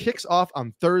draft kicks off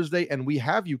on Thursday, and we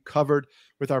have you covered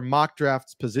with our mock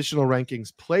drafts, positional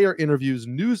rankings, player interviews,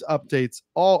 news updates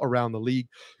all around the league.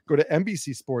 Go to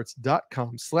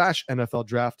NBCsports.com/NFL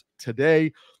draft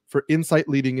today for insight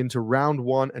leading into round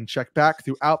one, and check back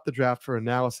throughout the draft for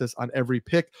analysis on every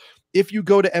pick. If you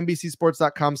go to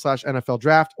NBCsports.com/NFL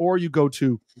draft, or you go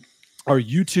to our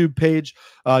YouTube page,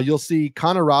 you'll see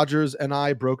Connor Rogers and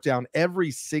I broke down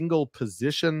every single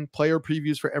position, player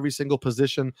previews for every single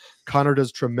position. Connor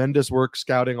does tremendous work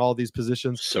scouting all these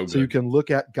positions. So you can look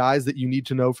at guys that you need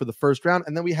to know for the first round.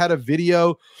 And then we had a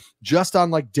video just on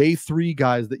like day 3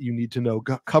 guys that you need to know,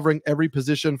 covering every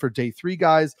position for day 3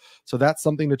 guys. So that's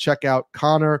something to check out.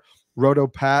 Connor, Roto,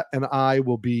 Pat, and I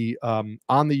will be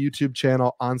on the YouTube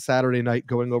channel on Saturday night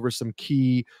going over some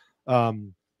key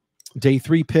day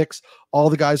 3 picks. All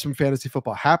the guys from Fantasy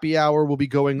Football Happy Hour will be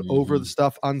going over the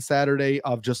stuff on Saturday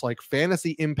of just like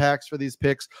fantasy impacts for these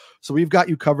picks. So we've got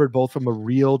you covered both from a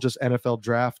real just NFL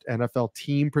draft, NFL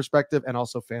team perspective, and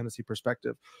also fantasy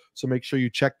perspective. So make sure you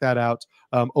check that out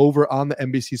over on the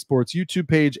NBC Sports YouTube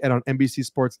page and on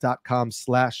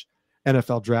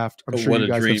NBCsports.com/NFL draft. I'm sure you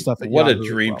guys have stuff. What a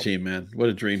dream team, man. What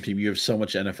a dream team. You have so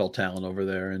much NFL talent over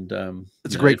there. And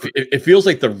it's great. It feels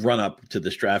like the run up to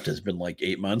this draft has been like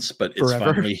 8 months, but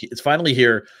it's finally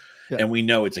here. Yeah. And we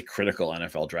know it's a critical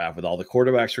NFL draft with all the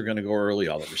quarterbacks are going to go early.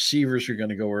 All the receivers are going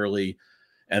to go early.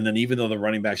 And then even though the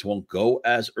running backs won't go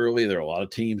as early, there are a lot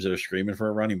of teams that are screaming for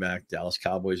a running back. Dallas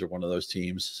Cowboys are one of those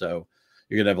teams. So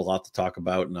you're going to have a lot to talk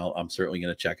about. And I'm certainly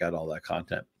going to check out all that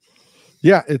content.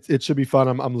 Yeah, it should be fun.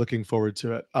 I'm looking forward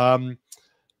to it. I'm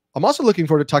also looking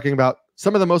forward to talking about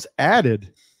some of the most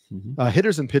added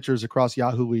hitters and pitchers across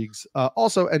Yahoo leagues.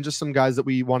 Also, and just some guys that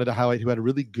we wanted to highlight who had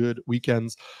really good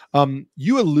weekends.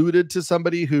 You alluded to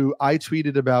somebody who I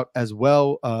tweeted about as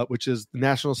well, which is the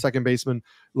National second baseman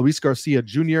Luis Garcia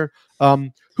Jr.,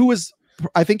 who was,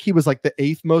 I think he was like the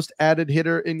 8th most added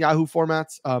hitter in Yahoo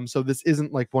formats. So this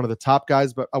isn't like one of the top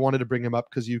guys, but I wanted to bring him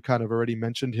up because you kind of already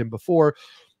mentioned him before.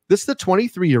 This is the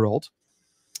 23-year-old.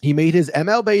 He made his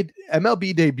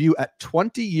MLB debut at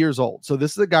 20 years old. So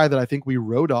this is a guy that I think we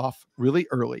wrote off really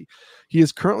early. He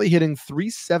is currently hitting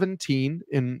 .317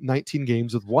 in 19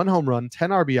 games with 1 home run,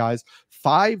 10 RBIs,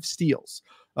 5 steals.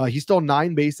 He stole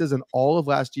 9 bases in all of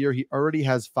last year. He already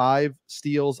has 5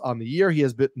 steals on the year. He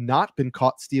has not been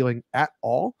caught stealing at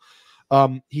all.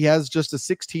 He has just a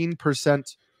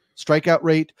 16% strikeout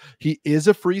rate. He is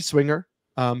a free swinger.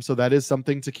 So that is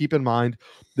something to keep in mind.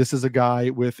 This is a guy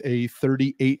with a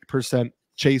 38%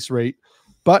 chase rate,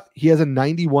 but he has a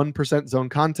 91% zone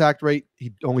contact rate.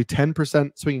 He only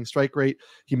 10% swinging strike rate.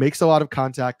 He makes a lot of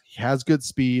contact. He has good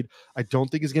speed. I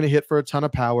don't think he's going to hit for a ton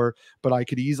of power, but I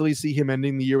could easily see him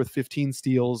ending the year with 15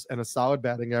 steals and a solid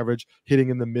batting average,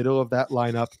 hitting in the middle of that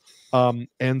lineup.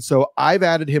 And so I've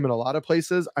added him in a lot of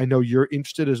places. I know you're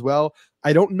interested as well.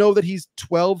 I don't know that he's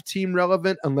 12 team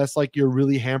relevant unless like you're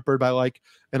really hampered by like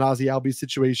an Ozzie Albies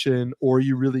situation or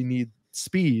you really need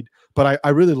speed. But I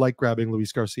really like grabbing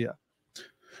Luis Garcia.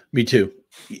 Me too.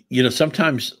 You know,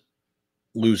 sometimes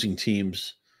losing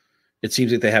teams, it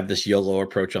seems like they have this YOLO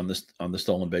approach on the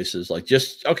stolen bases. Like,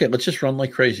 let's just run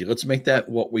like crazy. Let's make that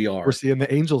what we are. We're seeing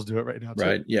the Angels do it right now, too.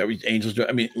 Right? Yeah, Angels do it.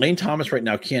 I mean, Lane Thomas right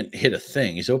now can't hit a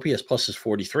thing. His OPS plus is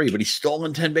 43, but he's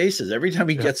stolen 10 bases every time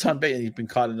he gets on base. He's been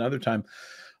caught another time.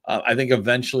 I think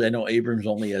eventually, I know Abrams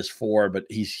only has 4, but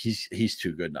he's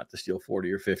too good not to steal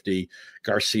 40 or 50.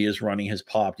 Garcia's running his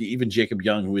pop. Even Jacob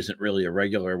Young, who isn't really a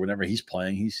regular, whenever he's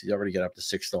playing, he's already got up to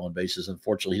 6 stolen bases.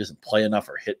 Unfortunately, he doesn't play enough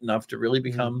or hit enough to really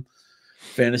become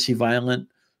fantasy relevant.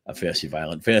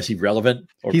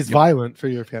 Or, he's violent for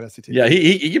your fantasy team. Yeah,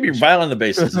 he can be violent on the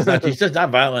bases. He's just not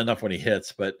violent enough when he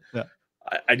hits. But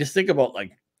I just think about,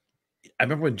 like, I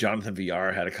remember when Jonathan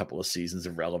Villar had a couple of seasons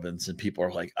of relevance, and people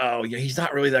are like, "Oh, yeah, he's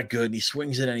not really that good. And he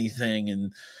swings at anything."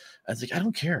 And I was like, I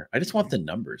don't care. I just want the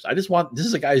numbers. This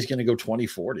is a guy who's going to go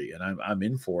 20-40, and I'm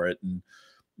in for it. And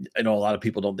I know a lot of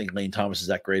people don't think Lane Thomas is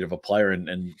that great of a player,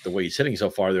 and the way he's hitting so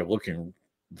far, they're looking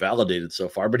validated so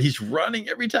far. But he's running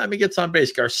every time he gets on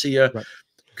base. Garcia,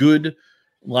 good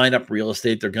lineup real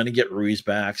estate. They're going to get Ruiz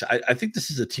back. So I think this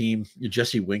is a team.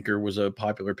 Jesse Winker was a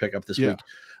popular pickup this week.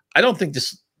 I don't think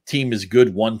this team is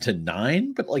good 1 to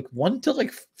 9, but like 1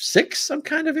 to 6, I'm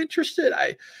kind of interested.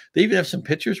 They even have some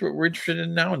pitchers we're interested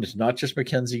in now, and it's not just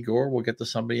Mackenzie Gore. We'll get to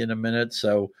somebody in a minute.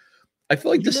 So I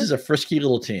feel like this is a frisky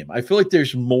little team. I feel like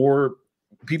there's more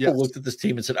people looked at this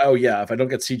team and said, "Oh yeah, if I don't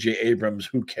get CJ Abrams,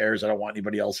 who cares? I don't want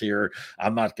anybody else here.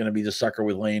 I'm not going to be the sucker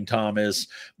with Lane Thomas.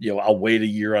 I'll wait a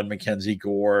year on Mackenzie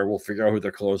Gore. We'll figure out who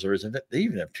their closer is." And they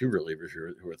even have 2 relievers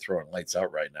who are throwing lights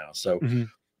out right now. So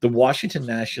the Washington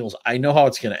Nationals, I know how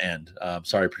it's going to end.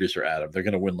 Sorry, producer Adam. They're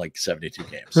going to win like 72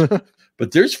 games.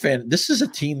 But this is a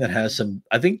team that has some,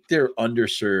 I think they're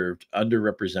underserved,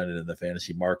 underrepresented in the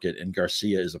fantasy market, and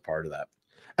Garcia is a part of that.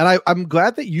 And I'm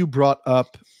glad that you brought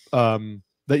up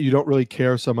that you don't really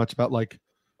care so much about like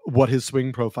what his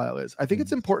swing profile is. I think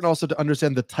it's important also to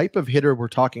understand the type of hitter we're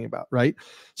talking about, right?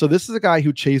 So this is a guy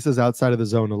who chases outside of the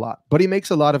zone a lot, but he makes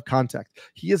a lot of contact.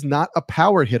 He is not a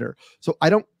power hitter. So I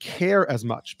don't care as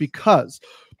much, because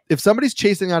if somebody's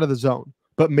chasing out of the zone,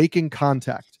 but making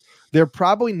contact, they're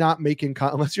probably not making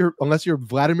unless you're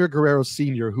Vladimir Guerrero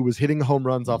Sr., who was hitting home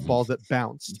runs off balls that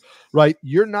bounced, right?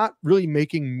 You're not really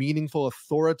making meaningful,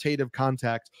 authoritative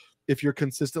contact if you're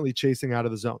consistently chasing out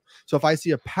of the zone. So if I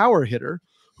see a power hitter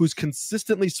who's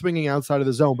consistently swinging outside of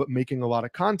the zone but making a lot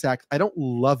of contact, I don't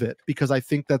love it, because I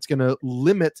think that's going to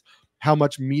limit how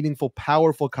much meaningful,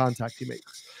 powerful contact he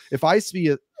makes. If I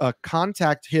see a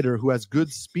contact hitter who has good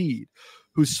speed,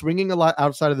 who's swinging a lot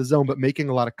outside of the zone but making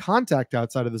a lot of contact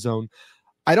outside of the zone,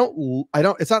 I don't,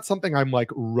 it's not something I'm like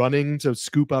running to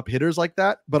scoop up hitters like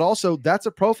that, but also that's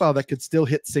a profile that could still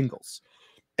hit singles.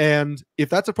 And if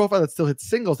that's a profile that still hits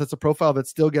singles, that's a profile that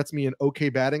still gets me an okay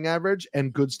batting average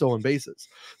and good stolen bases.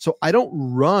 So I don't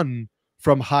run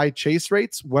from high chase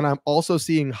rates when I'm also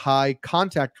seeing high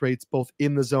contact rates both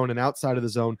in the zone and outside of the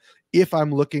zone, if I'm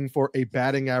looking for a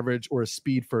batting average or a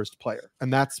speed first player.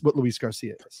 And that's what Luis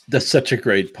Garcia is. That's such a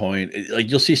great point. Like,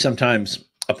 you'll see sometimes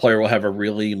a player will have a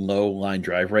really low line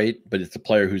drive rate, but it's a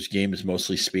player whose game is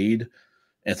mostly speed.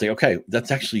 And it's like, okay,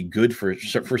 that's actually good for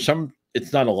some.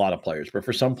 It's not a lot of players, but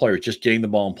for some players, just getting the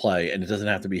ball in play, and it doesn't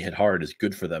have to be hit hard, is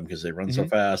good for them, because they run so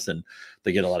fast and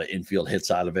they get a lot of infield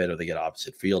hits out of it, or they get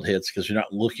opposite field hits, because you're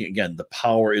not looking, again, the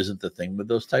power isn't the thing with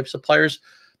those types of players.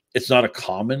 It's not a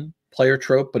common player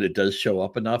trope, but it does show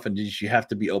up enough, and you have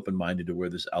to be open-minded to where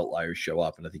those outliers show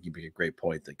up. And I think you make a great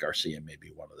point that Garcia may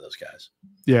be one of those guys.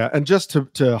 Yeah, and just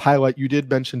to highlight, you did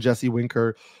mention Jesse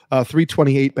Winker,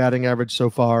 328 batting average so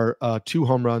far, 2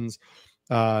 home runs,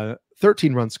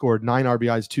 13 runs scored, 9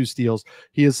 RBIs, 2 steals.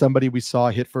 He is somebody we saw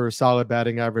hit for a solid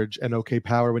batting average and okay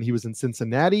power when he was in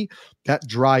Cincinnati. That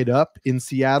dried up in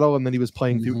Seattle, and then he was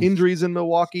playing through injuries in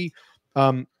Milwaukee.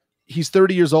 He's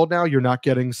 30 years old now. You're not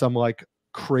getting some like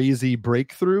crazy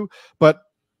breakthrough, but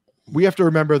we have to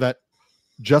remember that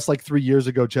just like 3 years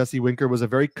ago, Jesse Winker was a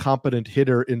very competent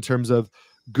hitter in terms of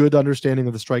good understanding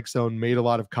of the strike zone, made a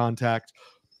lot of contact.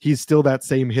 He's still that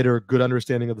same hitter, good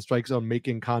understanding of the strike zone,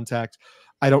 making contact.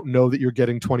 I don't know that you're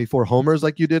getting 24 homers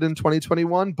like you did in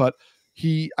 2021, but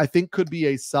he, I think, could be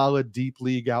a solid deep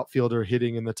league outfielder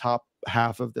hitting in the top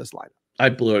half of this lineup. I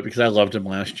blew it because I loved him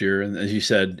last year. And as you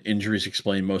said, injuries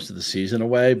explain most of the season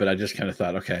away, but I just kind of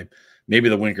thought, okay, maybe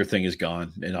the Winker thing is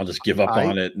gone and I'll just give up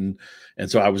on it. And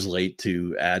so I was late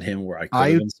to add him where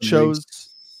I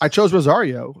chose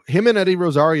Rosario. Him and Eddie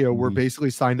Rosario were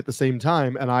basically signed at the same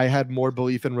time, and I had more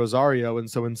belief in Rosario. And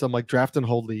so in some like draft and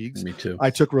hold leagues, me too, I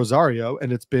took Rosario,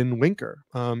 and it's been Winker.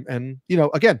 And you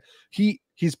know, again,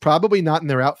 he's probably not in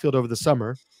their outfield over the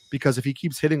summer, because if he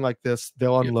keeps hitting like this,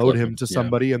 they'll unload him to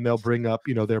somebody and they'll bring up,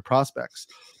 you know, their prospects.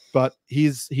 but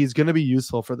he's going to be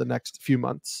useful for the next few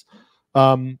months.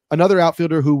 Another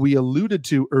outfielder who we alluded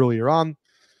to earlier on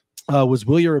was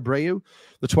Wilyer Abreu,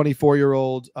 the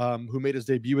 24-year-old who made his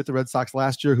debut with the Red Sox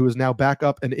last year, who is now back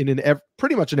up and in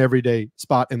pretty much an everyday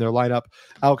spot in their lineup.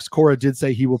 Alex Cora did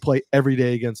say he will play every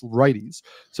day against righties,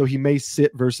 so he may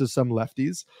sit versus some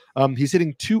lefties. He's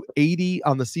hitting .280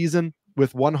 on the season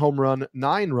with 1 home run,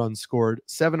 9 runs scored,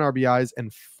 7 RBIs,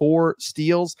 and 4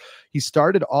 steals. He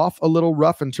started off a little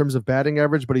rough in terms of batting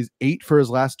average, but he's 8 for his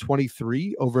last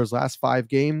 23 over his last 5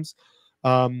 games.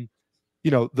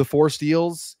 The 4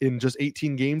 steals in just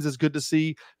 18 games is good to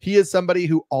see. He is somebody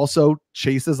who also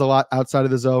chases a lot outside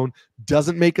of the zone,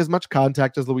 doesn't make as much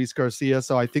contact as Luis Garcia.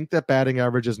 So I think that batting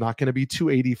average is not going to be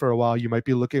 .280 for a while. You might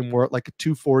be looking more at like a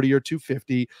 .240 or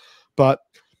 .250, but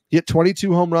he hit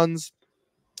 22 home runs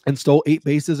and stole 8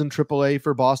 bases in AAA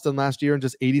for Boston last year in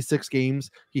just 86 games.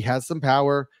 He has some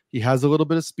power. He has a little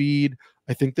bit of speed.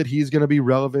 I think that he's going to be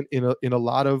relevant in a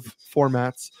lot of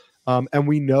formats. And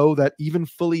we know that even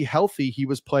fully healthy, he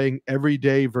was playing every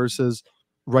day versus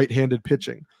right-handed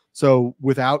pitching. So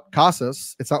without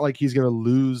Casas, it's not like he's going to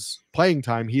lose playing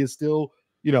time. He is still,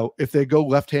 if they go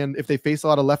left-hand, if they face a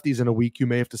lot of lefties in a week, you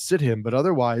may have to sit him. But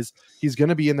otherwise, he's going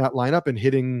to be in that lineup and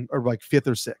hitting or like 5th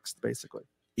or 6th, basically.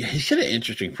 Yeah, he's got an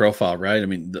interesting profile, right? I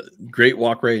mean, the great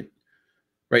walk rate.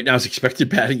 Right now, his expected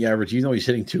batting average, even though he's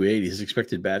hitting .280, his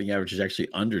expected batting average is actually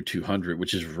under 200,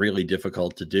 which is really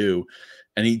difficult to do.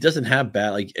 And he doesn't have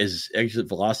his exit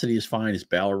velocity is fine, his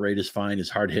barrel rate is fine, his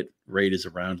hard hit rate is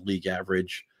around league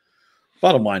average.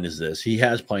 Bottom line is this: he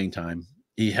has playing time,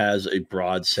 he has a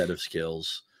broad set of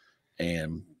skills,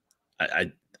 and I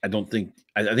think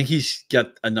he's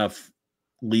got enough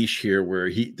leash here where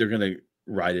they're going to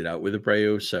ride it out with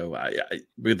Abreu. So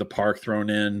with the park thrown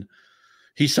in,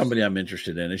 he's somebody I'm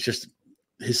interested in. It's just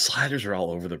his sliders are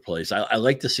all over the place. I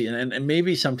like to see, and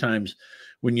maybe sometimes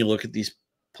when you look at these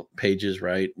pages,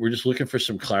 right, we're just looking for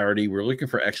some clarity. We're looking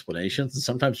for explanations, and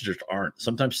sometimes just aren't.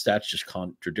 Sometimes stats just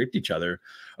contradict each other,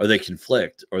 or they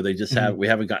conflict, or they just we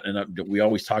haven't gotten enough. We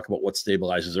always talk about what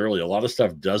stabilizes early. A lot of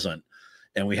stuff doesn't,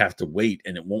 and we have to wait,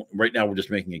 and it won't. Right now, we're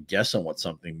just making a guess on what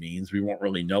something means. We won't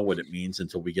really know what it means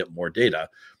until we get more data.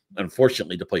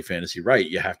 Unfortunately, to play fantasy right,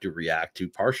 you have to react to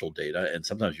partial data, and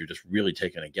sometimes you're just really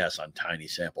taking a guess on tiny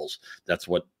samples. That's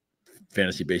what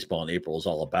fantasy baseball in April is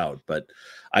all about. But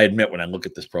I admit, when I look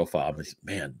at this profile, I'm like,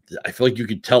 man, I feel like you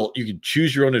could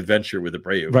choose your own adventure with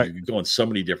Abreu. Right. You could go in so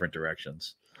many different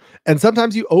directions. And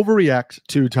sometimes you overreact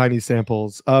to tiny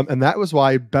samples. And that was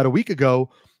why about a week ago,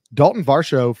 Dalton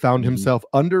Varsho found himself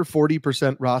under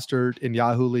 40% rostered in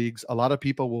Yahoo leagues. A lot of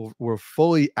people were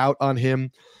fully out on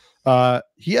him.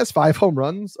 He has 5 home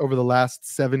runs over the last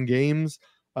 7 games.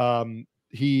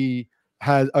 He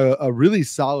had a really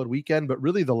solid weekend, but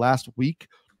really the last week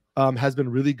has been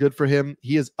really good for him.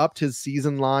 He has upped his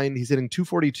season line. He's hitting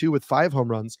 .242 with 5 home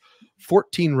runs,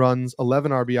 14 runs,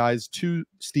 11 RBIs, 2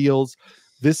 steals.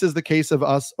 This is the case of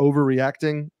us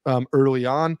overreacting early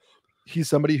on. He's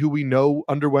somebody who we know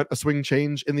underwent a swing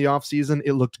change in the offseason.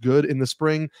 It looked good in the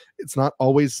spring. It's not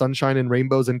always sunshine and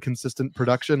rainbows and consistent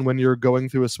production when you're going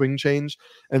through a swing change.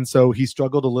 And so he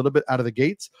struggled a little bit out of the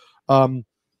gates.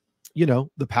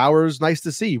 The power is nice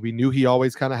to see. We knew he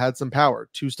always kind of had some power.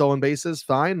 2 stolen bases,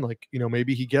 fine.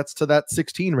 Maybe he gets to that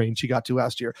 16 range he got to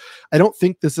last year. I don't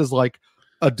think this is like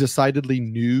a decidedly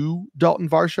new Dalton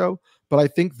Varsho, but I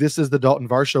think this is the Dalton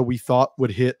Varsho we thought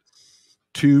would hit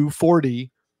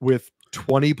 240 with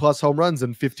 20 plus home runs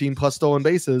and 15 plus stolen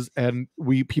bases, and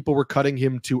people were cutting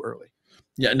him too early.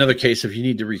 Yeah, another case of you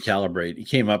need to recalibrate. He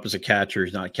came up as a catcher.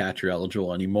 He's not catcher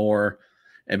eligible anymore.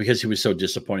 And because he was so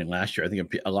disappointing last year, I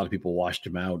think a lot of people washed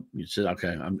him out. You said,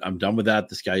 okay, I'm done with that.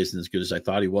 This guy isn't as good as I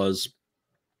thought he was.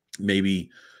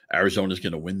 Maybe Arizona's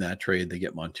going to win that trade. They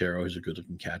get Montero, who's a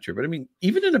good-looking catcher. But, I mean,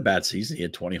 even in a bad season, he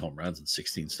had 20 home runs and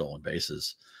 16 stolen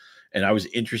bases. And I was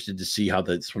interested to see how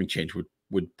the swing change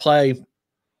would play.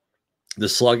 The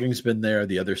slugging's been there.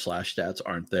 The other slash stats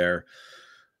aren't there.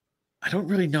 I don't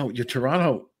really know. Your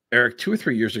Toronto, Eric, 2 or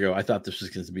 3 years ago, I thought this was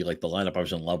going to be like the lineup I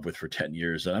was in love with for 10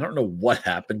 years. And I don't know what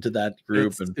happened to that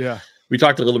group. We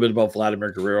talked a little bit about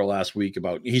Vladimir Guerrero last week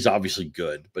about he's obviously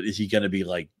good, but is he going to be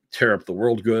like tear up the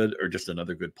world good or just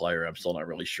another good player? I'm still not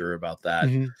really sure about that.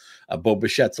 Bo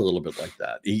Bichette's a little bit like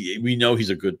that. We know he's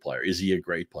a good player. Is he a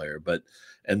great player?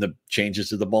 And the changes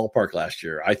to the ballpark last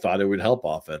year, I thought it would help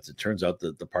offense. It turns out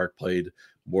that the park played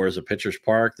more as a pitcher's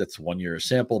park. That's 1 year a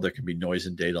sample. There can be noise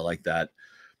and data like that.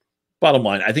 Bottom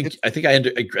line, I think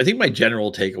my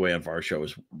general takeaway on Varsho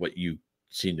is what you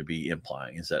seem to be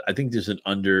implying, is that I think there's an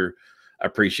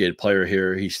underappreciated player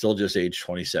here. He's still just age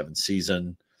 27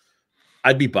 season.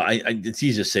 I'd be by. It's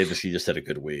easy to say this. He just had a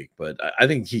good week, but I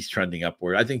think he's trending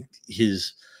upward. I think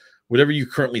whatever you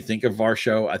currently think of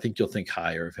Varsho, I think you'll think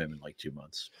higher of him in like 2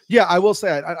 months. Yeah, I will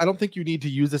say, I don't think you need to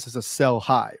use this as a sell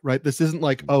high, right? This isn't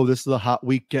like, oh, this is a hot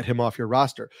week, get him off your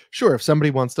roster. Sure, if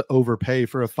somebody wants to overpay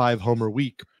for a 5-homer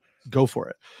week, go for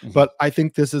it. Mm-hmm. But I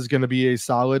think this is going to be a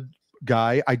solid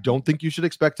guy. I don't think you should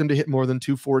expect him to hit more than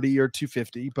 240 or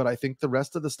 250, but I think the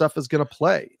rest of the stuff is going to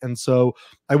play. And so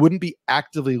I wouldn't be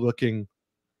actively looking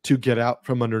to get out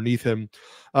from underneath him.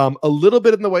 A little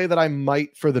bit in the way that I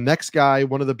might for the next guy.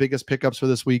 One of the biggest pickups for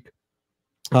this week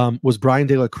was Bryan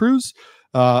De La Cruz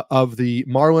of the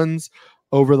Marlins.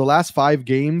 Over the last 5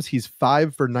 games, he's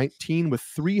 5 for 19 with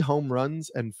 3 home runs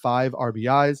and 5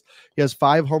 RBIs. He has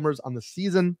 5 homers on the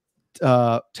season,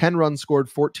 10 runs scored,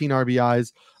 14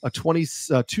 RBIs, a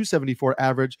 274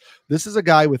 average. This is a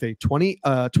guy with a 28%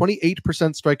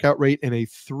 strikeout rate and a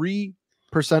 3%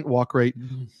 walk rate.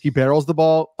 Mm-hmm. He barrels the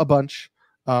ball a bunch.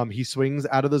 He swings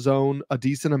out of the zone a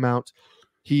decent amount.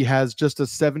 He has just a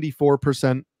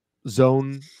 74%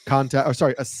 zone contact,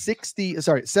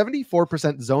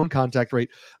 74% zone contact rate,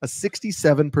 a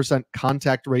 67%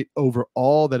 contact rate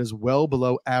overall. That is well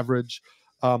below average.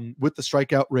 With the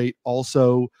strikeout rate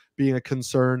also being a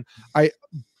concern.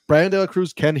 Bryan De La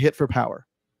Cruz can hit for power,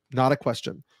 not a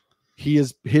question. He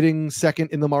is hitting second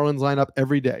in the Marlins lineup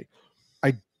every day.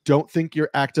 I don't think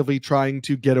you're actively trying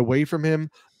to get away from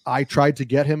him. I tried to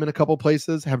get him in a couple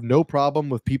places, have no problem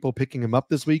with people picking him up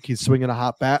this week. He's swinging a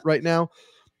hot bat right now,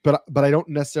 but I don't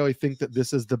necessarily think that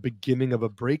this is the beginning of a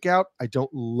breakout. I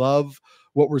don't love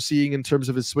what we're seeing in terms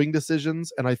of his swing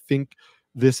decisions, and I think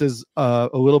this is a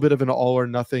little bit of an all or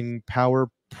nothing power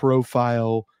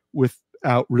profile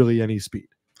without really any speed.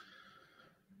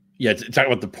 Yeah, talk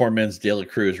about the poor man's De La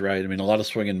Cruz, right? I mean, a lot of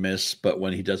swing and miss, but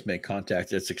when he does make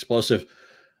contact, it's explosive.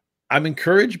 I'm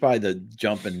encouraged by the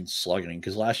jump in slugging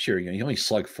because last year, he only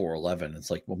slugged 411.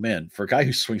 It's like, well, man, for a guy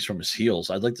who swings from his heels,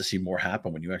 I'd like to see more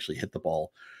happen when you actually hit the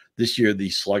ball. This year, the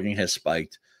slugging has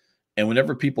spiked. And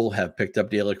whenever people have picked up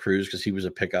De La Cruz, because he was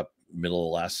a pickup middle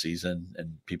of last season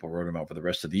and people wrote him out for the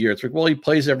rest of the year, it's like, well, he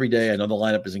plays every day. I know the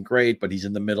lineup isn't great, but he's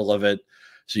in the middle of it.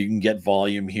 So you can get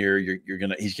volume here.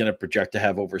 He's going to project to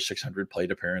have over 600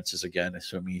 plate appearances again,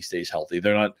 assuming he stays healthy.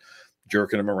 They're not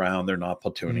jerking him around. They're not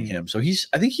platooning him. So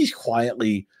I think he's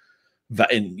quietly,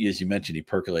 and as you mentioned, he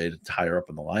percolated higher up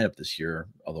in the lineup this year.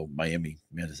 Although Miami,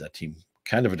 man, is that team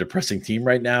kind of a depressing team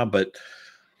right now, but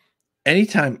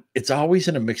anytime, it's always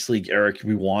in a mixed league, Eric,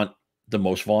 we want the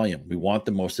most volume. We want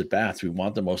the most at-bats. We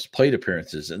want the most plate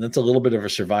appearances. And that's a little bit of a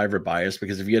survivor bias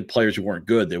because if you had players who weren't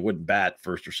good, they wouldn't bat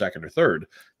first or second or third.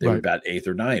 They would bat 8th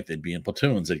or 9th. They'd be in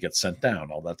platoons. They'd get sent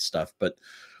down, all that stuff. But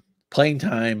playing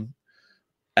time,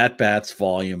 at-bats,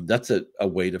 volume, that's a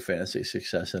way to fantasy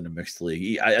success in a mixed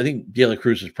league. I think De La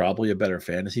Cruz is probably a better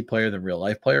fantasy player than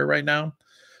real-life player right now.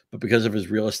 But because of his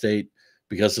real estate,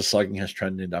 because the slugging has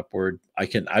trended upward,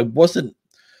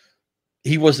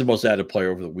 he was the most added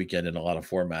player over the weekend in a lot of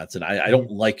formats, and I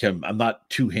don't like him. I'm not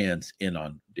 2 hands in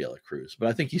on De La Cruz, but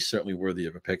I think he's certainly worthy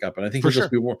of a pickup, and I think he'll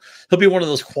be one of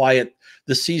those quiet.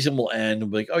 The season will end and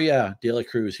be like, oh yeah, De La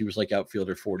Cruz, he was like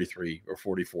outfielder 43 or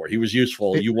 44. He was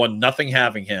useful. You won nothing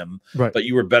having him, but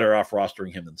you were better off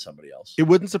rostering him than somebody else. It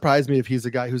wouldn't surprise me if he's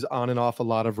a guy who's on and off a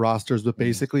lot of rosters, but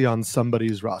basically on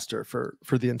somebody's roster for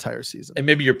the entire season. And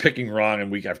maybe you're picking wrong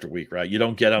and week after week, right? You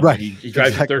don't get him. Right. He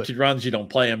drives you 13 runs. You don't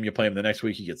play him. You play him the next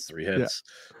week. He gets 3 hits.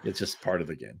 Yeah. It's just part of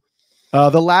the game.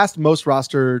 The last most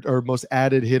rostered or most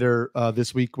added hitter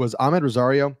this week was Amed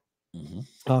Rosario.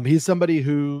 Mm-hmm. He's somebody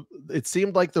who it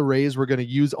seemed like the Rays were going to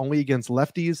use only against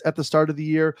lefties at the start of the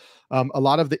year. A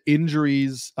lot of the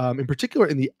injuries, in particular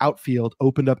in the outfield,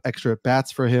 opened up extra at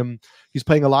bats for him. He's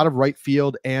playing a lot of right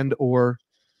field and or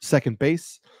second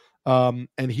base. And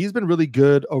he's been really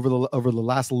good over the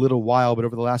last little while, but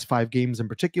over the last 5 games in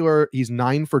particular, he's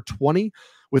 9 for 20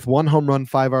 with 1 home run,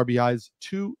 5 RBIs,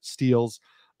 2 steals.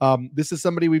 This is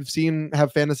somebody we've seen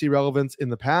have fantasy relevance in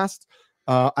the past.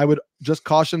 I would just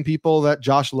caution people that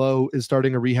Josh Lowe is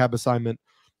starting a rehab assignment.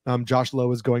 Josh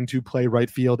Lowe is going to play right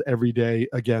field every day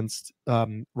against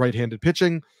right-handed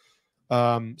pitching.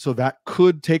 So that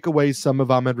could take away some of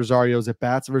Amed Rosario's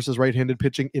at-bats versus right-handed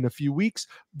pitching in a few weeks.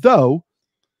 Though,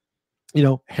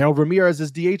 Harold Ramirez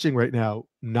is DHing right now,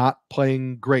 not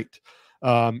playing great.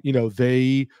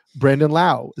 Brandon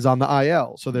Lau is on the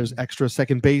IL, so there's extra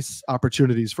second base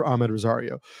opportunities for Amed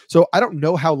Rosario. So I don't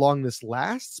know how long this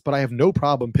lasts, but I have no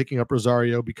problem picking up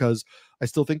Rosario because I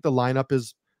still think the lineup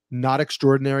is not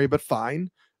extraordinary, but fine.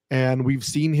 And we've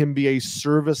seen him be a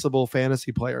serviceable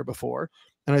fantasy player before.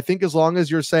 And I think as long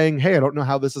as you're saying, hey, I don't know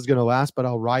how this is going to last, but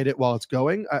I'll ride it while it's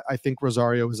going, I think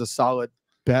Rosario is a solid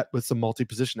bet with some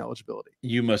multi-position eligibility.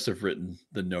 You must have written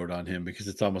the note on him because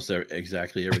it's almost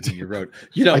exactly everything you wrote.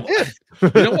 You know, I did.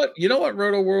 You know what,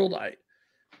 Rotoworld,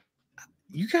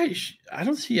 you guys, I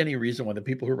don't see any reason why the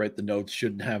people who write the notes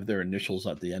shouldn't have their initials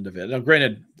at the end of it. Now,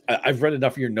 granted, I've read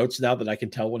enough of your notes now that I can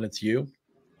tell when it's you.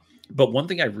 But one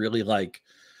thing I really like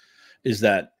is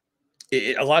that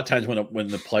a lot of times when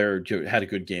the player had a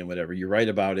good game, whatever, you write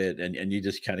about it and you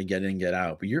just kind of get in, get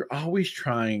out. But you're always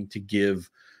trying to give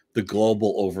the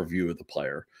global overview of the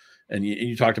player. And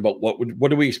you talked about what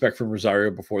do we expect from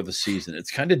Rosario before the season?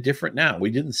 It's kind of different now.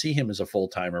 We didn't see him as a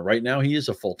full-timer. Right now, he is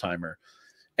a full-timer.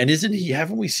 And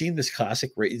haven't we seen this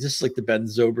classic rate? This is like the Ben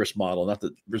Zobrist model. Not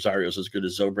that Rosario's as good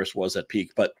as Zobrist was at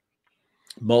peak, but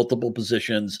multiple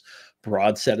positions,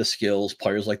 broad set of skills.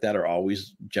 Players like that are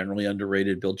always generally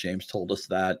underrated. Bill James told us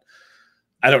that.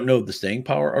 I don't know the staying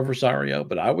power of Rosario,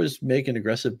 but I was making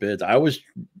aggressive bids. I was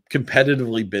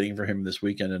competitively bidding for him this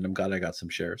weekend, and I'm glad I got some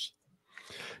shares.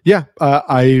 Yeah,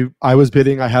 I was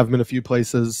bidding. I have him in a few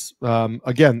places.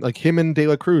 Again, like him and De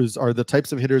La Cruz are the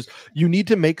types of hitters you need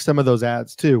to make some of those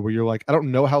ads too, where you're like, I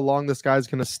don't know how long this guy's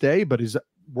going to stay, but he's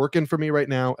working for me right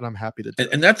now, and I'm happy to do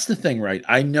it. And that's the thing, right?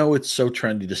 I know it's so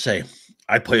trendy to say,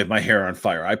 I play with my hair on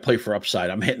fire. I play for upside.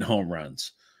 I'm hitting home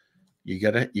runs. You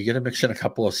gotta mix in a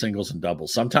couple of singles and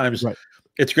doubles. Sometimes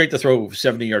it's great to throw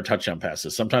 70-yard touchdown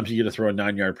passes. Sometimes you get to throw a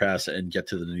 9-yard pass and get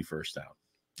to the new first down.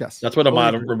 Yes, that's what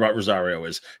Amado Rosario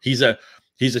is. He's a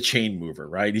chain mover,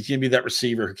 right? He's going to be that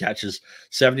receiver who catches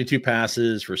 72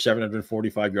 passes for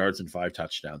 745 yards and 5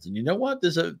 touchdowns. And you know what?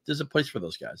 There's a place for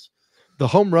those guys. The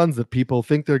home runs that people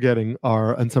think they're getting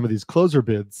are on some of these closer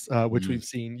bids, which we've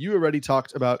seen. You already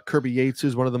talked about Kirby Yates,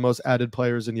 who's one of the most added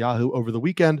players in Yahoo over the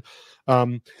weekend.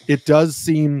 It does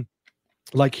seem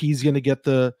like he's going to get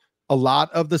a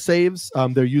lot of the saves.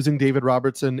 They're using David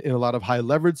Robertson in a lot of high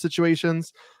leverage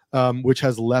situations. Which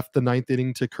has left the 9th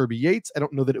inning to Kirby Yates. I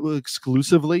don't know that it will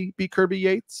exclusively be Kirby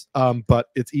Yates, but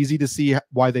it's easy to see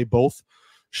why they both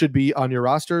should be on your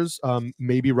rosters.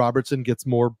 Maybe Robertson gets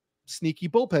more sneaky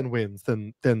bullpen wins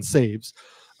than saves.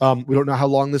 We don't know how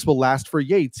long this will last for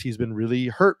Yates. He's been really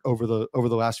hurt over the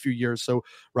last few years, so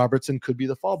Robertson could be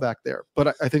the fallback there.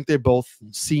 But I think they both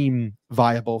seem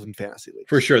viable in fantasy leagues.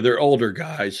 For sure. They're older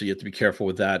guys, so you have to be careful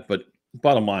with that. But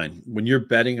bottom line, when you're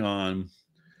betting on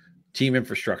team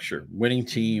infrastructure, winning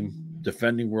team,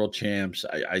 defending world champs,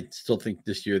 I still think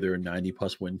this year they're a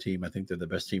 90-plus win team. I think they're the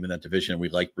best team in that division. We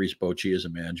like Brees Bochy as a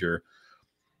manager.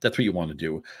 That's what you want to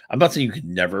do. I'm not saying you could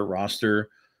never roster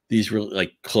these really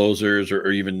like closers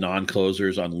or even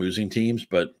non-closers on losing teams,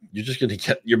 but you're just going to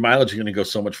get your mileage is going to go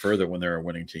so much further when they're a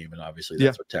winning team. And obviously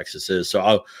that's what Texas is.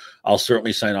 So I'll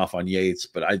certainly sign off on Yates,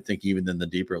 but I think even in the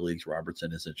deeper leagues,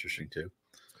 Robertson is interesting too.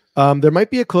 There might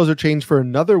be a closer change for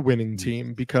another winning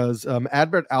team because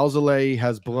Adbert Alzolay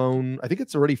has blown, I think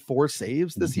it's already 4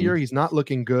 saves this year. He's not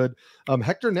looking good.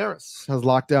 Hector Neris has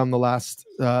locked down the last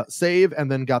save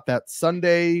and then got that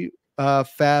Sunday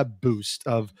fab boost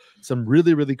of some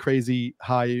really, really crazy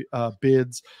high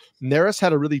bids. Neris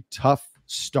had a really tough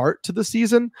start to the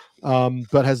season,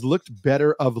 but has looked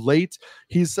better of late.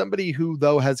 He's somebody who,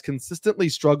 though, has consistently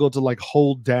struggled to like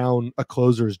hold down a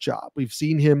closer's job. We've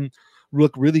seen him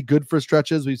look really good for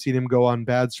stretches. We've seen him go on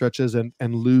bad stretches and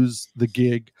lose the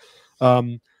gig.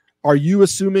 Are you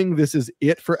assuming this is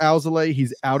it for Alzolay?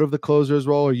 He's out of the closer's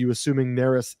role. Are you assuming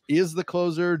Neris is the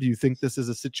closer? Do you think this is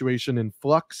a situation in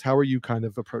flux? How are you kind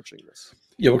of approaching this?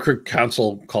 Yeah, well, Kirk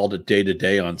Counsell called it day to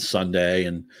day on Sunday,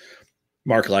 and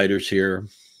Mark Leiter's here.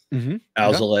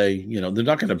 Alzolay, they're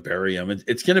not going to bury him.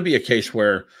 It's going to be a case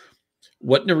where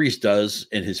what Neris does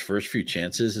in his first few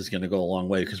chances is going to go a long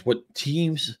way, because what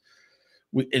teams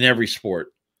in every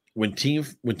sport, when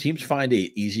teams find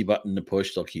a easy button to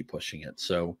push, they'll keep pushing it.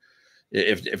 So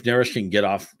if Neris can get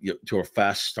off to a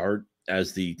fast start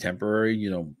as the temporary,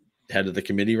 head of the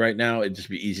committee right now, it'd just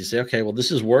be easy to say, okay, well,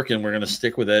 this is working. We're going to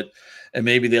stick with it. And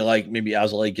maybe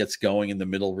Alzolay gets going in the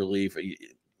middle relief.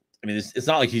 I mean, it's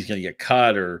not like he's going to get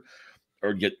cut or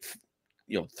get,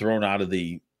 thrown out of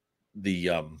the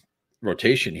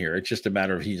rotation here. It's just a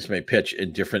matter of he just may pitch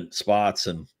in different spots,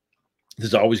 and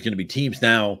there's always going to be teams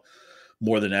now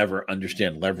more than ever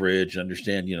understand leverage,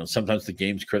 understand, sometimes the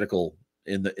game's critical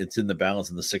it's in the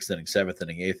balance in the 6th inning, 7th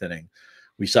inning, 8th inning.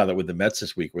 We saw that with the Mets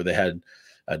this week, where they had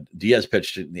Diaz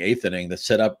pitched in the 8th inning that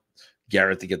set up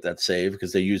Garrett to get that save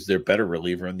because they used their better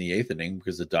reliever in the 8th inning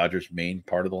because the Dodgers' main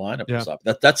part of the lineup was up.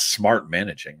 That's smart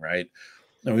managing, right?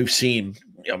 And we've seen,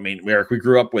 Eric, we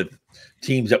grew up with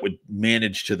teams that would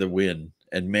manage to the win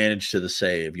and manage to the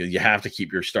save. You have to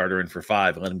keep your starter in for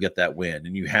 5 and let him get that win.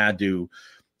 And you had to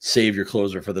save your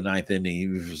closer for the ninth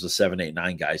inning. It was the 7, 8,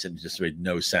 9 guys, and it just made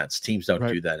no sense. Teams don't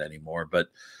do that anymore. But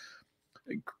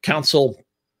Counsell,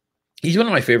 he's one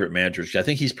of my favorite managers. I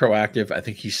think he's proactive. I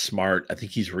think he's smart. I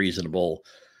think he's reasonable.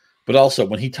 But also,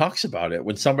 when he talks about it,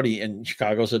 when somebody in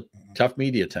Chicago's a tough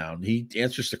media town, he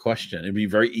answers the question. It'd be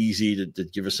very easy to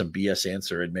give us some BS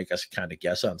answer and make us kind of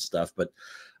guess on stuff. But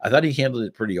I thought he handled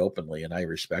it pretty openly, and I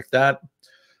respect that.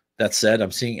 That said,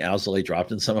 I'm seeing Alzolay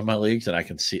dropped in some of my leagues, and I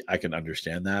can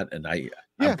understand that. And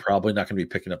I'm probably not going to be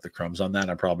picking up the crumbs on that.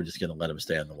 I'm probably just going to let him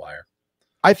stay on the wire.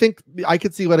 I think I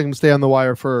could see letting him stay on the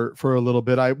wire for a little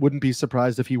bit. I wouldn't be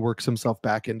surprised if he works himself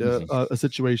back into a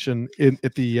situation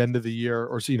at the end of the year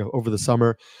or over the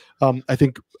summer. I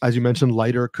think, as you mentioned,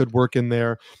 Leiter could work in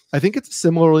there. I think it's a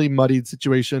similarly muddied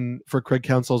situation for Craig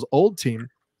Counsell's old team,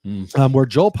 where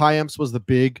Joel Payamps was the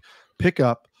big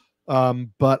pickup.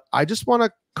 But I just want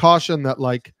to caution that,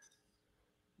 like,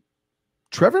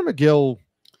 Trevor McGill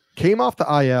came off the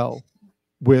IL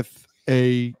with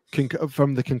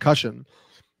from the concussion,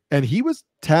 and he was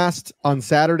tasked on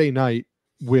Saturday night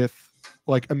with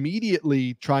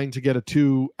immediately trying to get a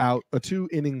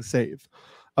 2-inning save.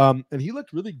 And he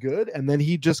looked really good. And then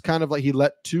he just kind of he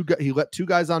let two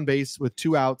guys on base with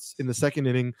 2 outs in the second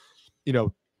inning,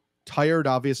 tired,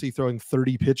 obviously throwing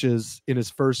 30 pitches in his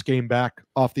first game back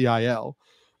off the IL.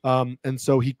 And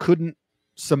so he couldn't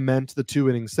cement the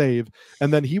 2-inning save.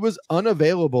 And then he was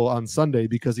unavailable on Sunday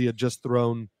because he had just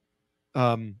thrown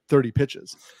 30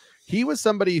 pitches. He was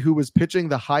somebody who was pitching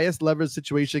the highest leverage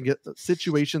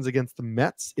situations against the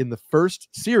Mets in the first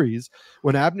series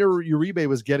when Abner Uribe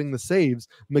was getting the saves.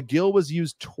 McGill was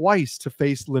used twice to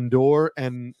face Lindor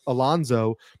and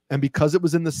Alonso, and because it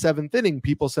was in the 7th inning,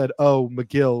 people said, "Oh,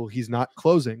 McGill, he's not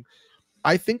closing."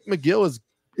 I think McGill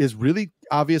is really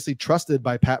obviously trusted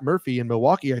by Pat Murphy in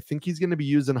Milwaukee. I think he's going to be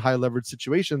used in high leverage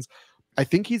situations. I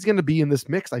think he's going to be in this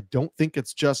mix. I don't think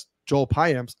it's just Joel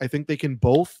Payamps. I think they can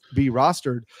both be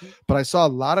rostered, but I saw a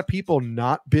lot of people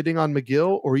not bidding on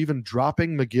McGill or even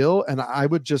dropping McGill. And I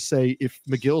would just say, if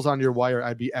McGill's on your wire,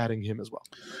 I'd be adding him as well.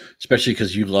 Especially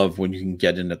because you love when you can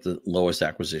get in at the lowest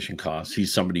acquisition cost.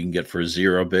 He's somebody you can get for a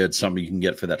 0 bid, somebody you can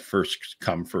get for that first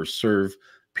come, first serve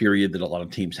period that a lot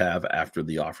of teams have after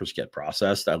the offers get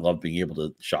processed. I love being able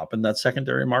to shop in that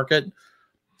secondary market.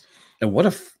 And what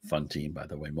a fun team, by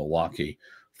the way, Milwaukee,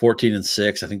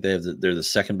 14-6. I think they're the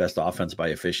second best offense by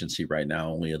efficiency right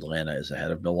now. Only Atlanta is ahead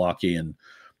of Milwaukee. And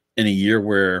in a year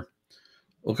where,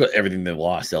 look at everything they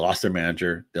lost. They lost their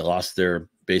manager. They lost their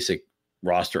basic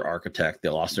roster architect. They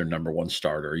lost their number 1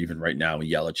 starter. Even right now,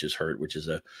 Yelich is hurt, which is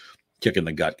a kick in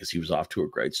the gut because he was off to a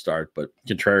great start. But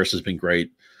Contreras has been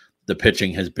great. The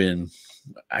pitching has been,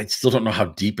 I still don't know how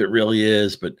deep it really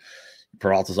is, but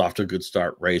Peralta's off to a good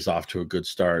start. Ray's off to a good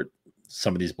start.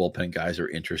 Some of these bullpen guys are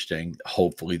interesting.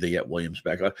 Hopefully they get Williams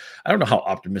back. I don't know how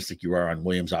optimistic you are on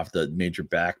Williams off the major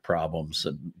back problems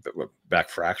and back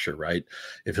fracture, right?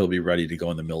 If he'll be ready to go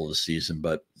in the middle of the season.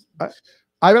 But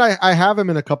I have him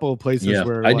in a couple of places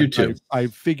where I do too. I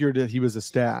figured that he was a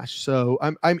stash. So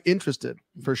I'm interested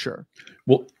for sure.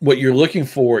 Well, what you're looking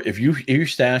for, if you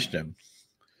stashed him,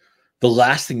 the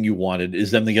last thing you wanted is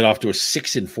them to get off to a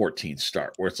 6-14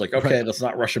 start where it's like, okay, let's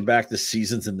not rush him back. This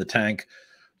season's in the tank.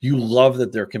 You love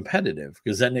that they're competitive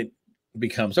because then it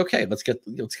becomes, okay, let's get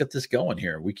this going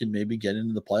here. We can maybe get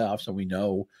into the playoffs, and we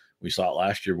know we saw it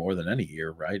last year more than any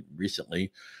year, right?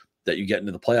 Recently, that you get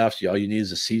into the playoffs, all you need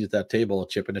is a seat at that table, a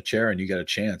chip in a chair, and you got a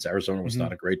chance. Arizona was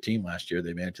not a great team last year.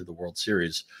 They made it to the World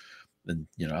Series. And,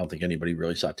 I don't think anybody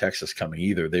really saw Texas coming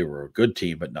either. They were a good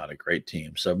team, but not a great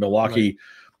team. So Milwaukee,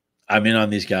 I'm in on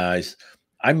these guys.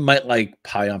 I might like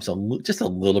Payamps just a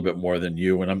little bit more than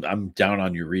you, and I'm down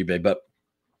on Uribe, but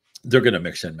they're going to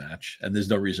mix and match, and there's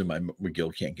no reason why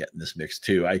McGill can't get in this mix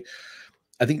too. I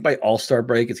think by All-Star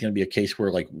break, it's going to be a case where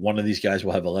like one of these guys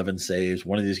will have 11 saves,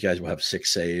 one of these guys will have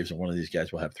 6 saves, and one of these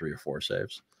guys will have 3 or 4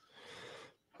 saves.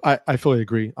 I fully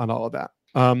agree on all of that.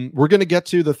 We're going to get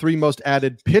to the 3 most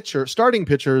added starting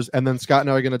pitchers, and then Scott and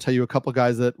I are going to tell you a couple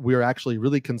guys that we're actually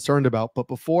really concerned about. But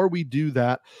before we do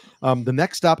that, the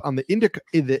next stop on the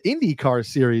IndyCar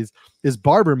series is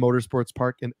Barber Motorsports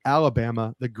Park in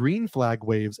Alabama. The green flag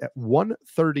waves at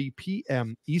 1:30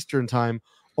 p.m. Eastern time,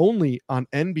 only on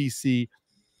NBC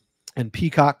and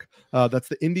Peacock. That's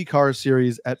the IndyCar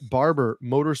series at Barber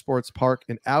Motorsports Park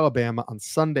in Alabama on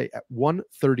Sunday at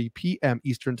 1:30 p.m.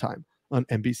 Eastern time on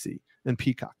NBC and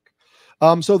Peacock.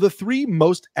 So the 3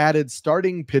 most added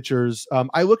starting pitchers,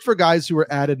 I looked for guys who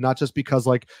were added not just because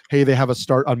like, hey, they have a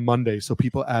start on Monday, so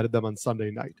people added them on Sunday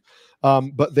night.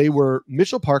 But they were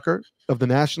Mitchell Parker of the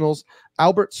Nationals,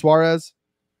 Albert Suarez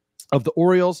of the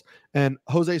Orioles, and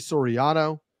Jose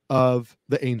Soriano of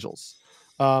the Angels.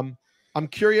 I'm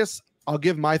curious. I'll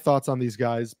give my thoughts on these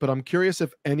guys, but I'm curious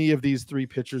if any of these three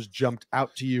pitchers jumped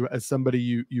out to you as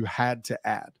somebody you had to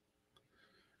add.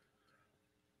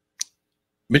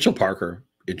 Mitchell Parker,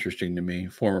 interesting to me,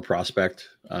 former prospect.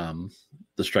 The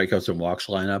strikeouts and walks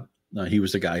lineup. He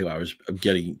was the guy who I was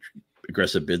getting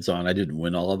aggressive bids on. I didn't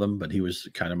win all of them, but he was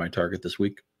kind of my target this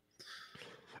week.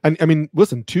 And I mean,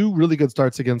 listen, two really good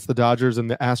starts against the Dodgers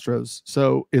and the Astros.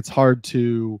 So it's hard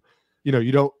to,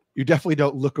 you definitely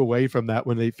don't look away from that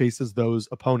when they faces those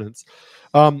opponents.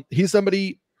 He's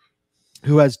somebody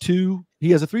who has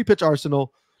he has a 3-pitch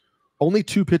arsenal, only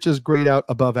 2 pitches grade out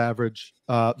above average.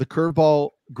 The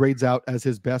curveball grades out as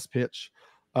his best pitch.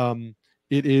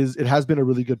 It has been a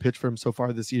really good pitch for him so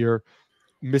far this year,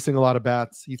 missing a lot of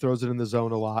bats. He throws it in the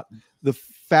zone a lot. The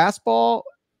fastball,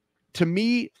 to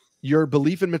me, your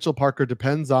belief in Mitchell Parker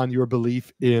depends on your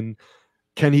belief in,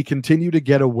 can he continue to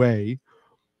get away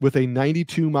with a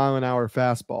 92-mile-an-hour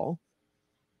fastball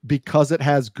because it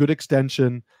has good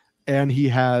extension and he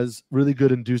has really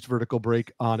good induced vertical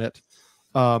break on it,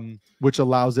 which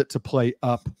allows it to play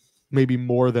up maybe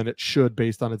more than it should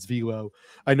based on its velo.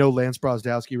 I know Lance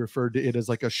Brozdowski referred to it as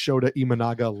like a Shota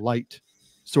Imanaga light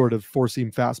sort of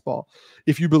four-seam fastball.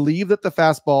 If you believe that the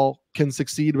fastball can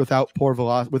succeed without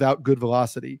good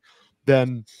velocity,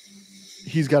 then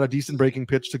he's got a decent breaking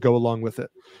pitch to go along with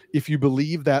it. If you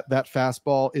believe that that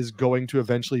fastball is going to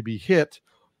eventually be hit,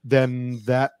 then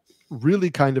that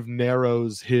really kind of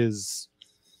narrows his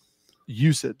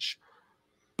usage.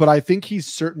 But I think he's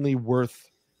certainly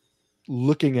worth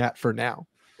looking at for now.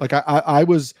 Like I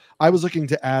was looking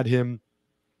to add him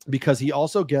because he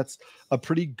also gets a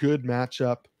pretty good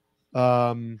matchup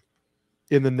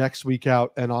in the next week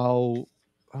out. And who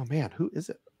is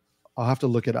it? I'll have to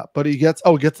look it up. But he gets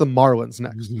the Marlins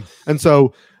next. Mm-hmm. And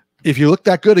so if you look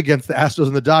that good against the Astros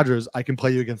and the Dodgers, I can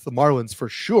play you against the Marlins for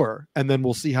sure. And then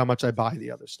we'll see how much I buy the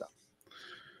other stuff.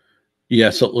 Yeah,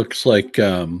 so it looks like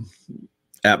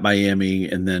at Miami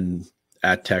and then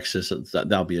at Texas,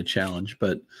 that'll be a challenge.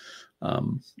 But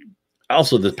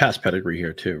also the past pedigree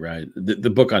here too, right? The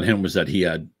book on him was that he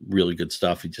had really good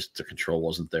stuff. The control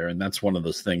wasn't there. And that's one of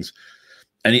those things.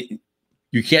 And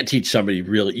you can't teach somebody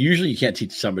usually you can't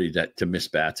teach somebody to miss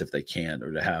bats if they can,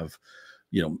 or to have,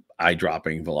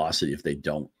 eye-dropping velocity if they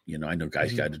don't. I know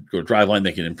guys got to go drive line,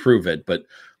 they can improve it. But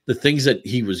the things that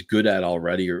he was good at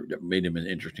already or made him an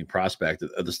interesting prospect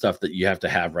are the stuff that you have to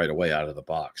have right away out of the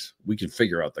box. We can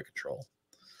figure out the control.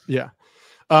 Yeah.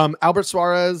 Albert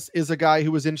Suarez is a guy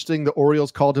who was interesting. The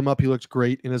Orioles called him up. He looked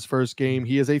great in his first game.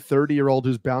 He is a 30-year-old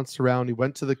who's bounced around. He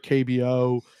went to the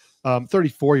KBO,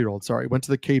 34-year-old, sorry, went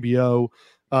to the KBO.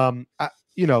 The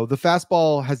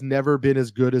fastball has never been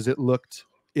as good as it looked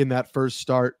in that first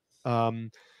start.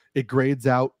 It grades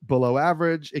out below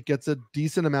average. It gets a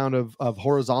decent amount of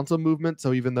horizontal movement.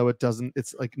 So even though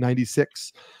it's like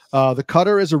 96. The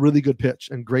cutter is a really good pitch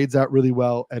and grades out really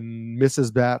well and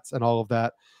misses bats and all of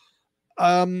that.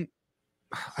 I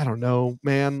don't know,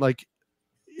 man. Like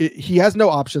he has no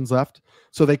options left.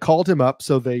 So they called him up.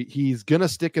 So he's going to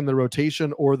stick in the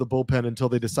rotation or the bullpen until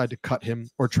they decide to cut him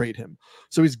or trade him.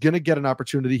 So he's going to get an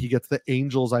opportunity. He gets the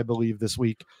Angels, I believe, this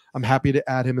week. I'm happy to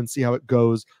add him and see how it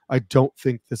goes. I don't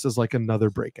think this is like another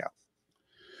breakout.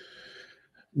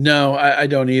 No, I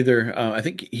don't either. I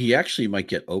think he actually might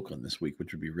get Oakland this week,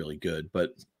 which would be really good.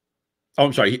 But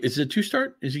I'm sorry. Is it a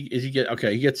 2-start?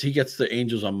 He gets the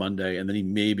Angels on Monday, and then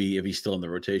if he's still in the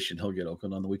rotation, he'll get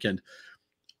Oakland on the weekend.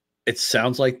 It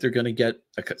sounds like they're going to get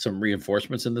some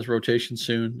reinforcements in this rotation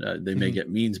soon. They may get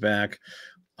Means back,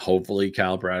 hopefully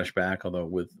Kyle Bradish back.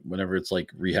 Although whenever it's like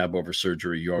rehab over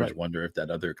surgery, you always wonder if that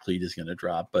other cleat is going to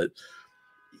drop. But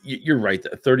you're right. The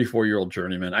 34-year-old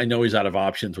journeyman. I know he's out of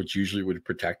options, which usually would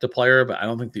protect a player, but I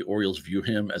don't think the Orioles view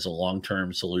him as a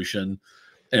long-term solution.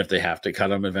 And if they have to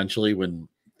cut him eventually, when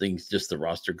the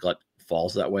roster glut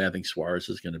falls that way, I think Suarez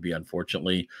is going to be,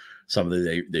 unfortunately,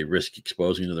 somebody they risk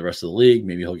exposing to the rest of the league.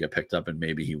 Maybe he'll get picked up and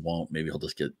maybe he won't. Maybe he'll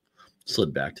just get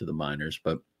slid back to the minors.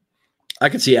 But I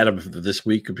can see Adam this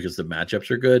week because the matchups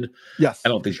are good. Yes. I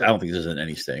don't think there's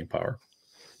any staying power.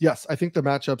 Yes, I think the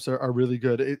matchups are really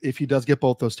good. If he does get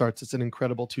both those starts, it's an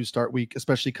incredible 2-start week,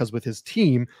 especially because with his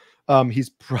team,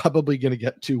 he's probably going to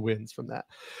get 2 wins from that.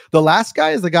 The last guy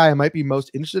is the guy I might be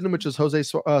most interested in, which is Jose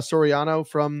Soriano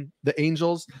from the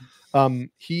Angels.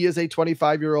 He is a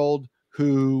 25-year-old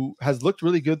who has looked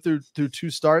really good through 2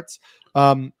 starts,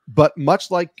 but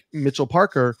much like Mitchell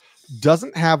Parker,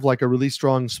 doesn't have like a really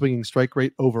strong swinging strike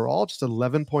rate overall, just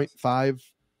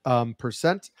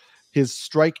 11.5%. His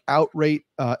strikeout rate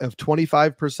of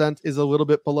 25% is a little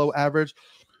bit below average,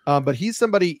 but he's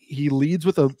somebody, he leads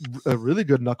with a really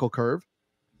good knuckle curve.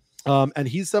 And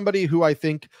he's somebody who I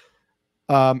think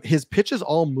his pitches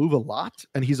all move a lot,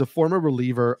 and he's a former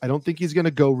reliever. I don't think he's going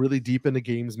to go really deep into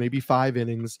games, maybe 5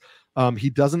 innings. He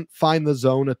doesn't find the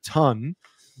zone a ton,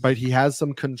 but he has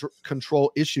some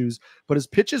control issues, but his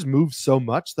pitches move so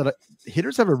much that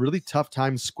hitters have a really tough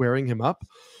time squaring him up.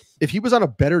 If he was on a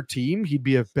better team, he'd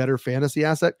be a better fantasy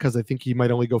asset, because I think he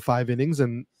might only go 5 innings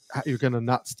and you're going to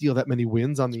not steal that many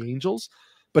wins on the Angels.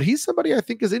 But he's somebody I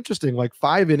think is interesting, like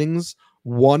 5 innings,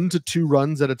 1 to 2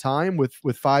 runs at a time with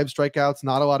 5 strikeouts,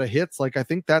 not a lot of hits. Like, I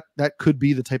think that could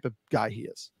be the type of guy he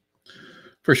is.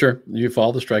 For sure. You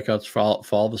follow the strikeouts,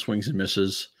 follow the swings and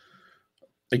misses.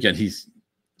 Again, he's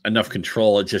enough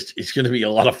control. It's going to be a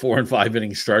lot of 4 and 5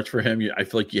 inning starts for him. I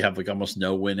feel like you have like almost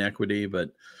no win equity, but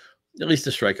at least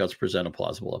the strikeouts present a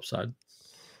plausible upside.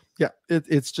 Yeah,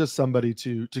 it's just somebody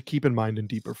to keep in mind in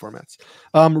deeper formats.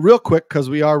 Real quick, because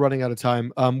we are running out of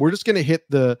time, we're just going to hit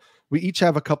we each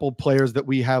have a couple players that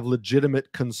we have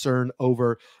legitimate concern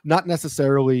over, not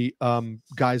necessarily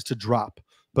guys to drop,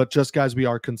 but just guys we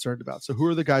are concerned about. So who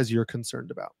are the guys you're concerned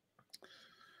about?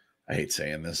 I hate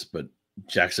saying this, but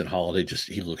Jackson Holliday,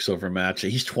 he looks overmatched.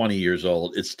 He's 20 years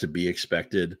old. It's to be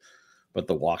expected, but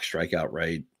the walk strikeout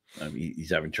rate,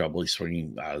 he's having trouble. He's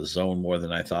swinging out of the zone more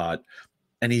than I thought.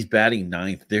 And he's batting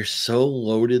 9th. They're so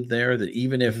loaded there that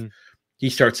even if he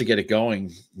starts to get it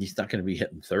going, he's not going to be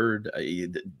hitting 3rd.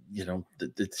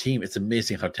 The team, it's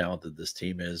amazing how talented this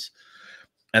team is.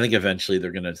 I think eventually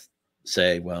they're going to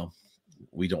say, well,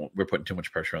 we're putting too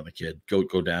much pressure on the kid.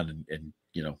 Go down and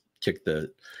kick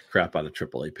the crap out of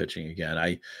AAA pitching again.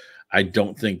 I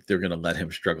don't think they're going to let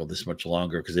him struggle this much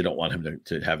longer, because they don't want him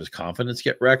to have his confidence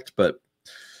get wrecked. But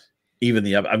even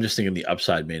I'm just thinking the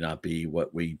upside may not be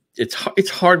what it's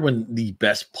hard when the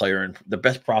best player and the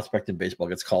best prospect in baseball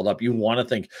gets called up. You want to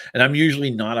think, and I'm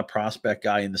usually not a prospect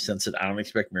guy in the sense that I don't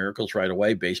expect miracles right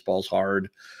away. Baseball's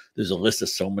hard. There's a list of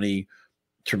so many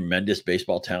tremendous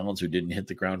baseball talents who didn't hit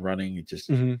the ground running. It just,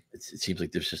 it seems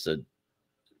like there's just a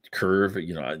curve,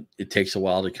 it takes a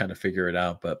while to kind of figure it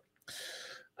out, but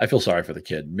I feel sorry for the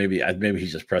kid. Maybe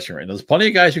he's just pressing right now. There's plenty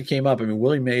of guys who came up. I mean,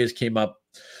 Willie Mays came up.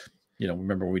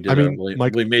 Remember when we did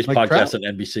Willie Mays podcast on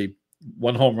NBC?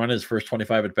 1 home run in his first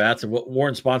 25 at bats. And what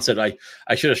Warren Spahn said,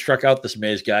 I should have struck out this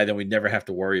Mays guy, then we'd never have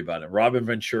to worry about it. Robin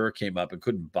Ventura came up and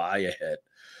couldn't buy a hit.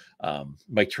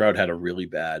 Mike Trout had a really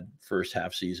bad first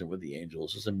half season with the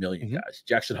Angels. There's a million guys.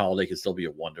 Jackson Holliday can still be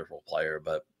a wonderful player,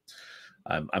 but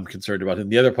I'm concerned about him.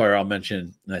 The other player I'll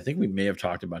mention, and I think we may have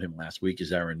talked about him last week,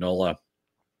 is Aaron Nola.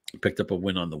 He picked up a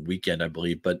win on the weekend, I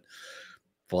believe, but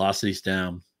velocity's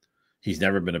down. He's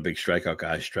never been a big strikeout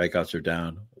guy. Strikeouts are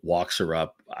down. Walks are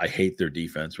up. I hate their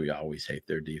defense. We always hate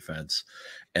their defense.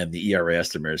 And the ERA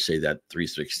estimators say that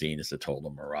 3.16 is a total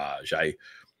mirage.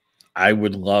 I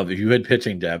would love, if you had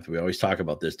pitching depth, we always talk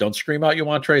about this. Don't scream out you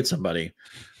want to trade somebody.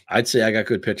 I'd say I got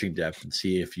good pitching depth, and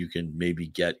see if you can maybe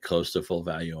get close to full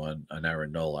value on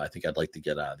Aaron Nola. I think I'd like to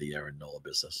get out of the Aaron Nola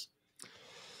business.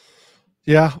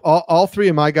 Yeah, all 3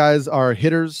 of my guys are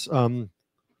hitters.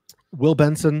 Will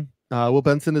Benson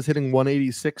is hitting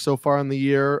 186 so far in the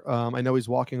year. I know he's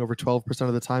walking over 12%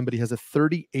 of the time, but he has a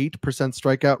 38%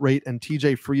 strikeout rate, and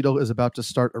TJ Friedel is about to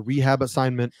start a rehab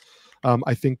assignment.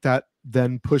 I think that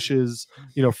then pushes,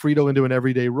 Friedel into an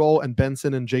everyday role, and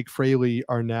Benson and Jake Fraley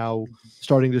are now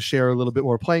starting to share a little bit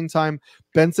more playing time.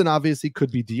 Benson obviously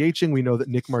could be DHing. We know that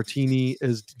Nick Martini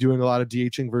is doing a lot of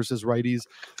DHing versus righties.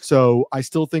 So I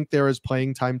still think there is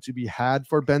playing time to be had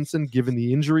for Benson given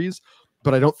the injuries,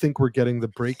 but I don't think we're getting the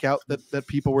breakout that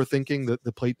people were thinking, that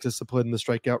the plate discipline, the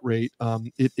strikeout rate.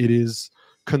 It is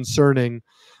concerning.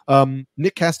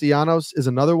 Nick Castellanos is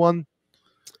another one.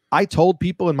 I told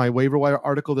people in my waiver wire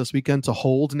article this weekend to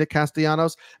hold Nick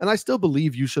Castellanos, and I still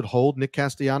believe you should hold Nick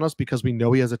Castellanos because we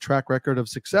know he has a track record of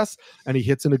success and he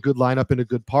hits in a good lineup in a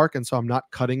good park. And so I'm not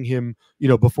cutting him,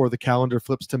 before the calendar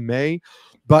flips to May,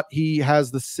 but he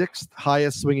has the 6th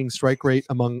highest swinging strike rate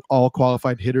among all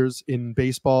qualified hitters in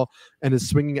baseball and is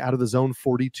swinging out of the zone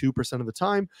 42% of the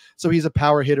time. So he's a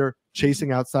power hitter,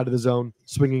 chasing outside of the zone,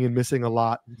 swinging and missing a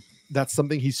lot. That's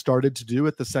something he started to do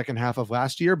at the second half of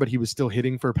last year, but he was still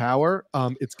hitting for power.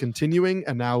 It's continuing,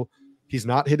 and now he's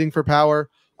not hitting for power.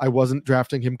 I wasn't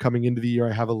drafting him coming into the year.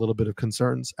 I have a little bit of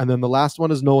concerns. And then the last one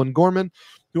is Nolan Gorman,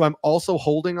 who I'm also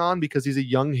holding on because he's a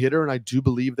young hitter, and I do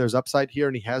believe there's upside here,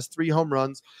 and he has 3 home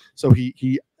runs, so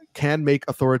he can make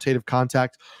authoritative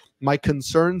contact. My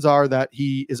concerns are that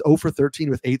he is 0 for 13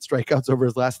 with 8 strikeouts over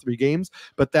his last 3 games,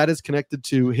 but that is connected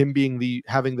to him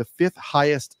having the 5th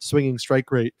highest swinging strike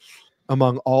rate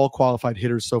among all qualified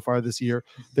hitters so far this year.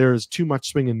 There is too much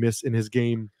swing and miss in his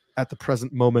game at the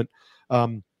present moment.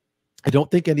 I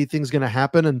don't think anything's going to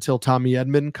happen until Tommy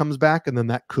Edman comes back, and then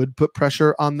that could put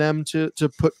pressure on them to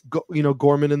put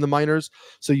Gorman in the minors.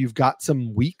 So you've got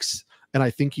some weeks, and I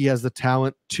think he has the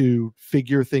talent to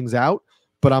figure things out.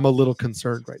 But I'm a little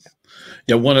concerned right now.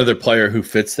 Yeah, one other player who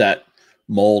fits that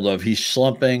mold of he's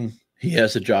slumping, he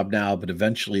has a job now, but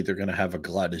eventually they're going to have a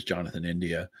glut is Jonathan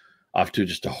India, off to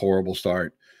just a horrible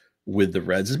start with the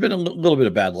Reds. There's been a little bit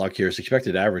of bad luck here. His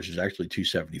expected average is actually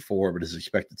 274, but his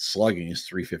expected slugging is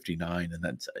 359. And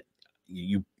that's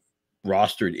you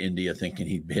rostered India thinking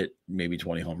he'd hit maybe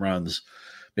 20 home runs.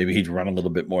 Maybe he'd run a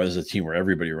little bit more. There's a team where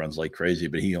everybody runs like crazy,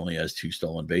 but he only has 2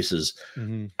 stolen bases.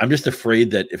 Mm-hmm. I'm just afraid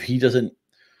that if he doesn't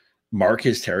mark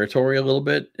his territory a little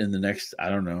bit in the next,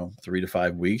 3 to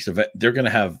 5 weeks, they're going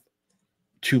to have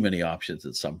too many options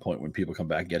at some point when people come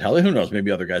back and get healthy. Who knows? Maybe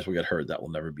other guys will get hurt. That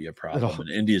will never be a problem. And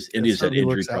India's had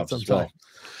injury problems as well.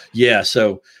 Yeah.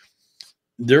 So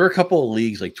there are a couple of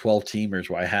leagues, like 12 teamers,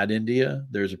 where I had India.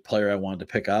 There's a player I wanted to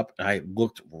pick up, and I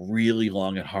looked really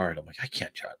long and hard. I'm like, I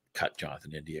can't cut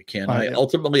Jonathan India. Can I?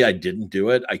 Ultimately, I didn't do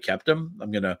it. I kept him.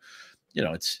 I'm going to,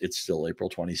 it's still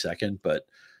April 22nd, but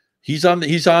he's on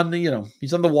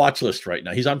the watch list right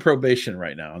now. He's on probation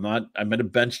right now. I'm going to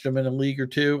bench him in a league or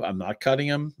two. I'm not cutting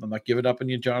him. I'm not giving up on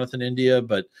you, Jonathan India,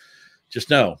 but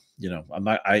just know, I'm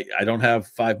not, I don't have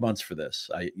 5 months for this.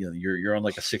 You're on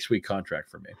like a 6-week contract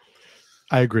for me.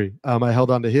 I agree. I held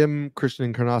on to him, Cristian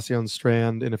Encarnacion,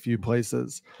 Strand in a few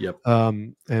places. Yep.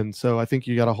 And so I think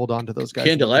you got to hold on to those guys.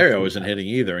 Candelario isn't hitting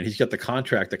either, and he's got the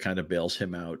contract that kind of bails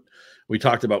him out. We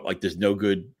talked about like there's no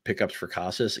good pickups for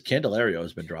Casas. Candelario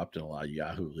has been dropped in a lot of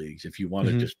Yahoo leagues. If you want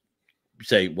to just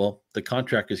say, well, the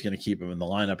contract is going to keep him in the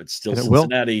lineup. It's still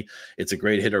Cincinnati. It's a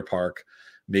great hitter park.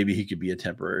 Maybe he could be a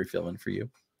temporary fill-in for you.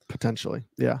 Potentially.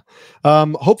 Yeah.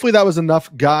 Hopefully that was enough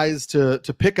guys to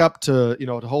pick up, to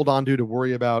hold on to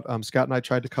worry about. Scott and I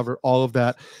tried to cover all of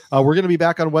that. We're going to be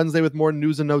back on Wednesday with more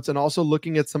news and notes, and also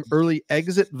looking at some early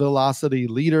exit velocity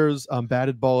leaders.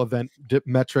 Batted ball event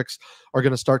metrics are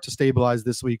going to start to stabilize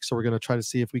this week. So we're going to try to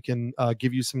see if we can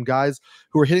give you some guys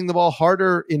who are hitting the ball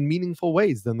harder in meaningful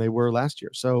ways than they were last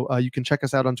year. So you can check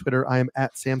us out on Twitter. I am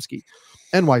at Samski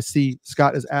NYC.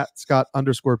 Scott is at Scott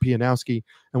 _Pianowski.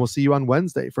 And we'll see you on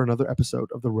Wednesday for another episode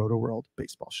of the Rotoworld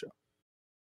Baseball Show.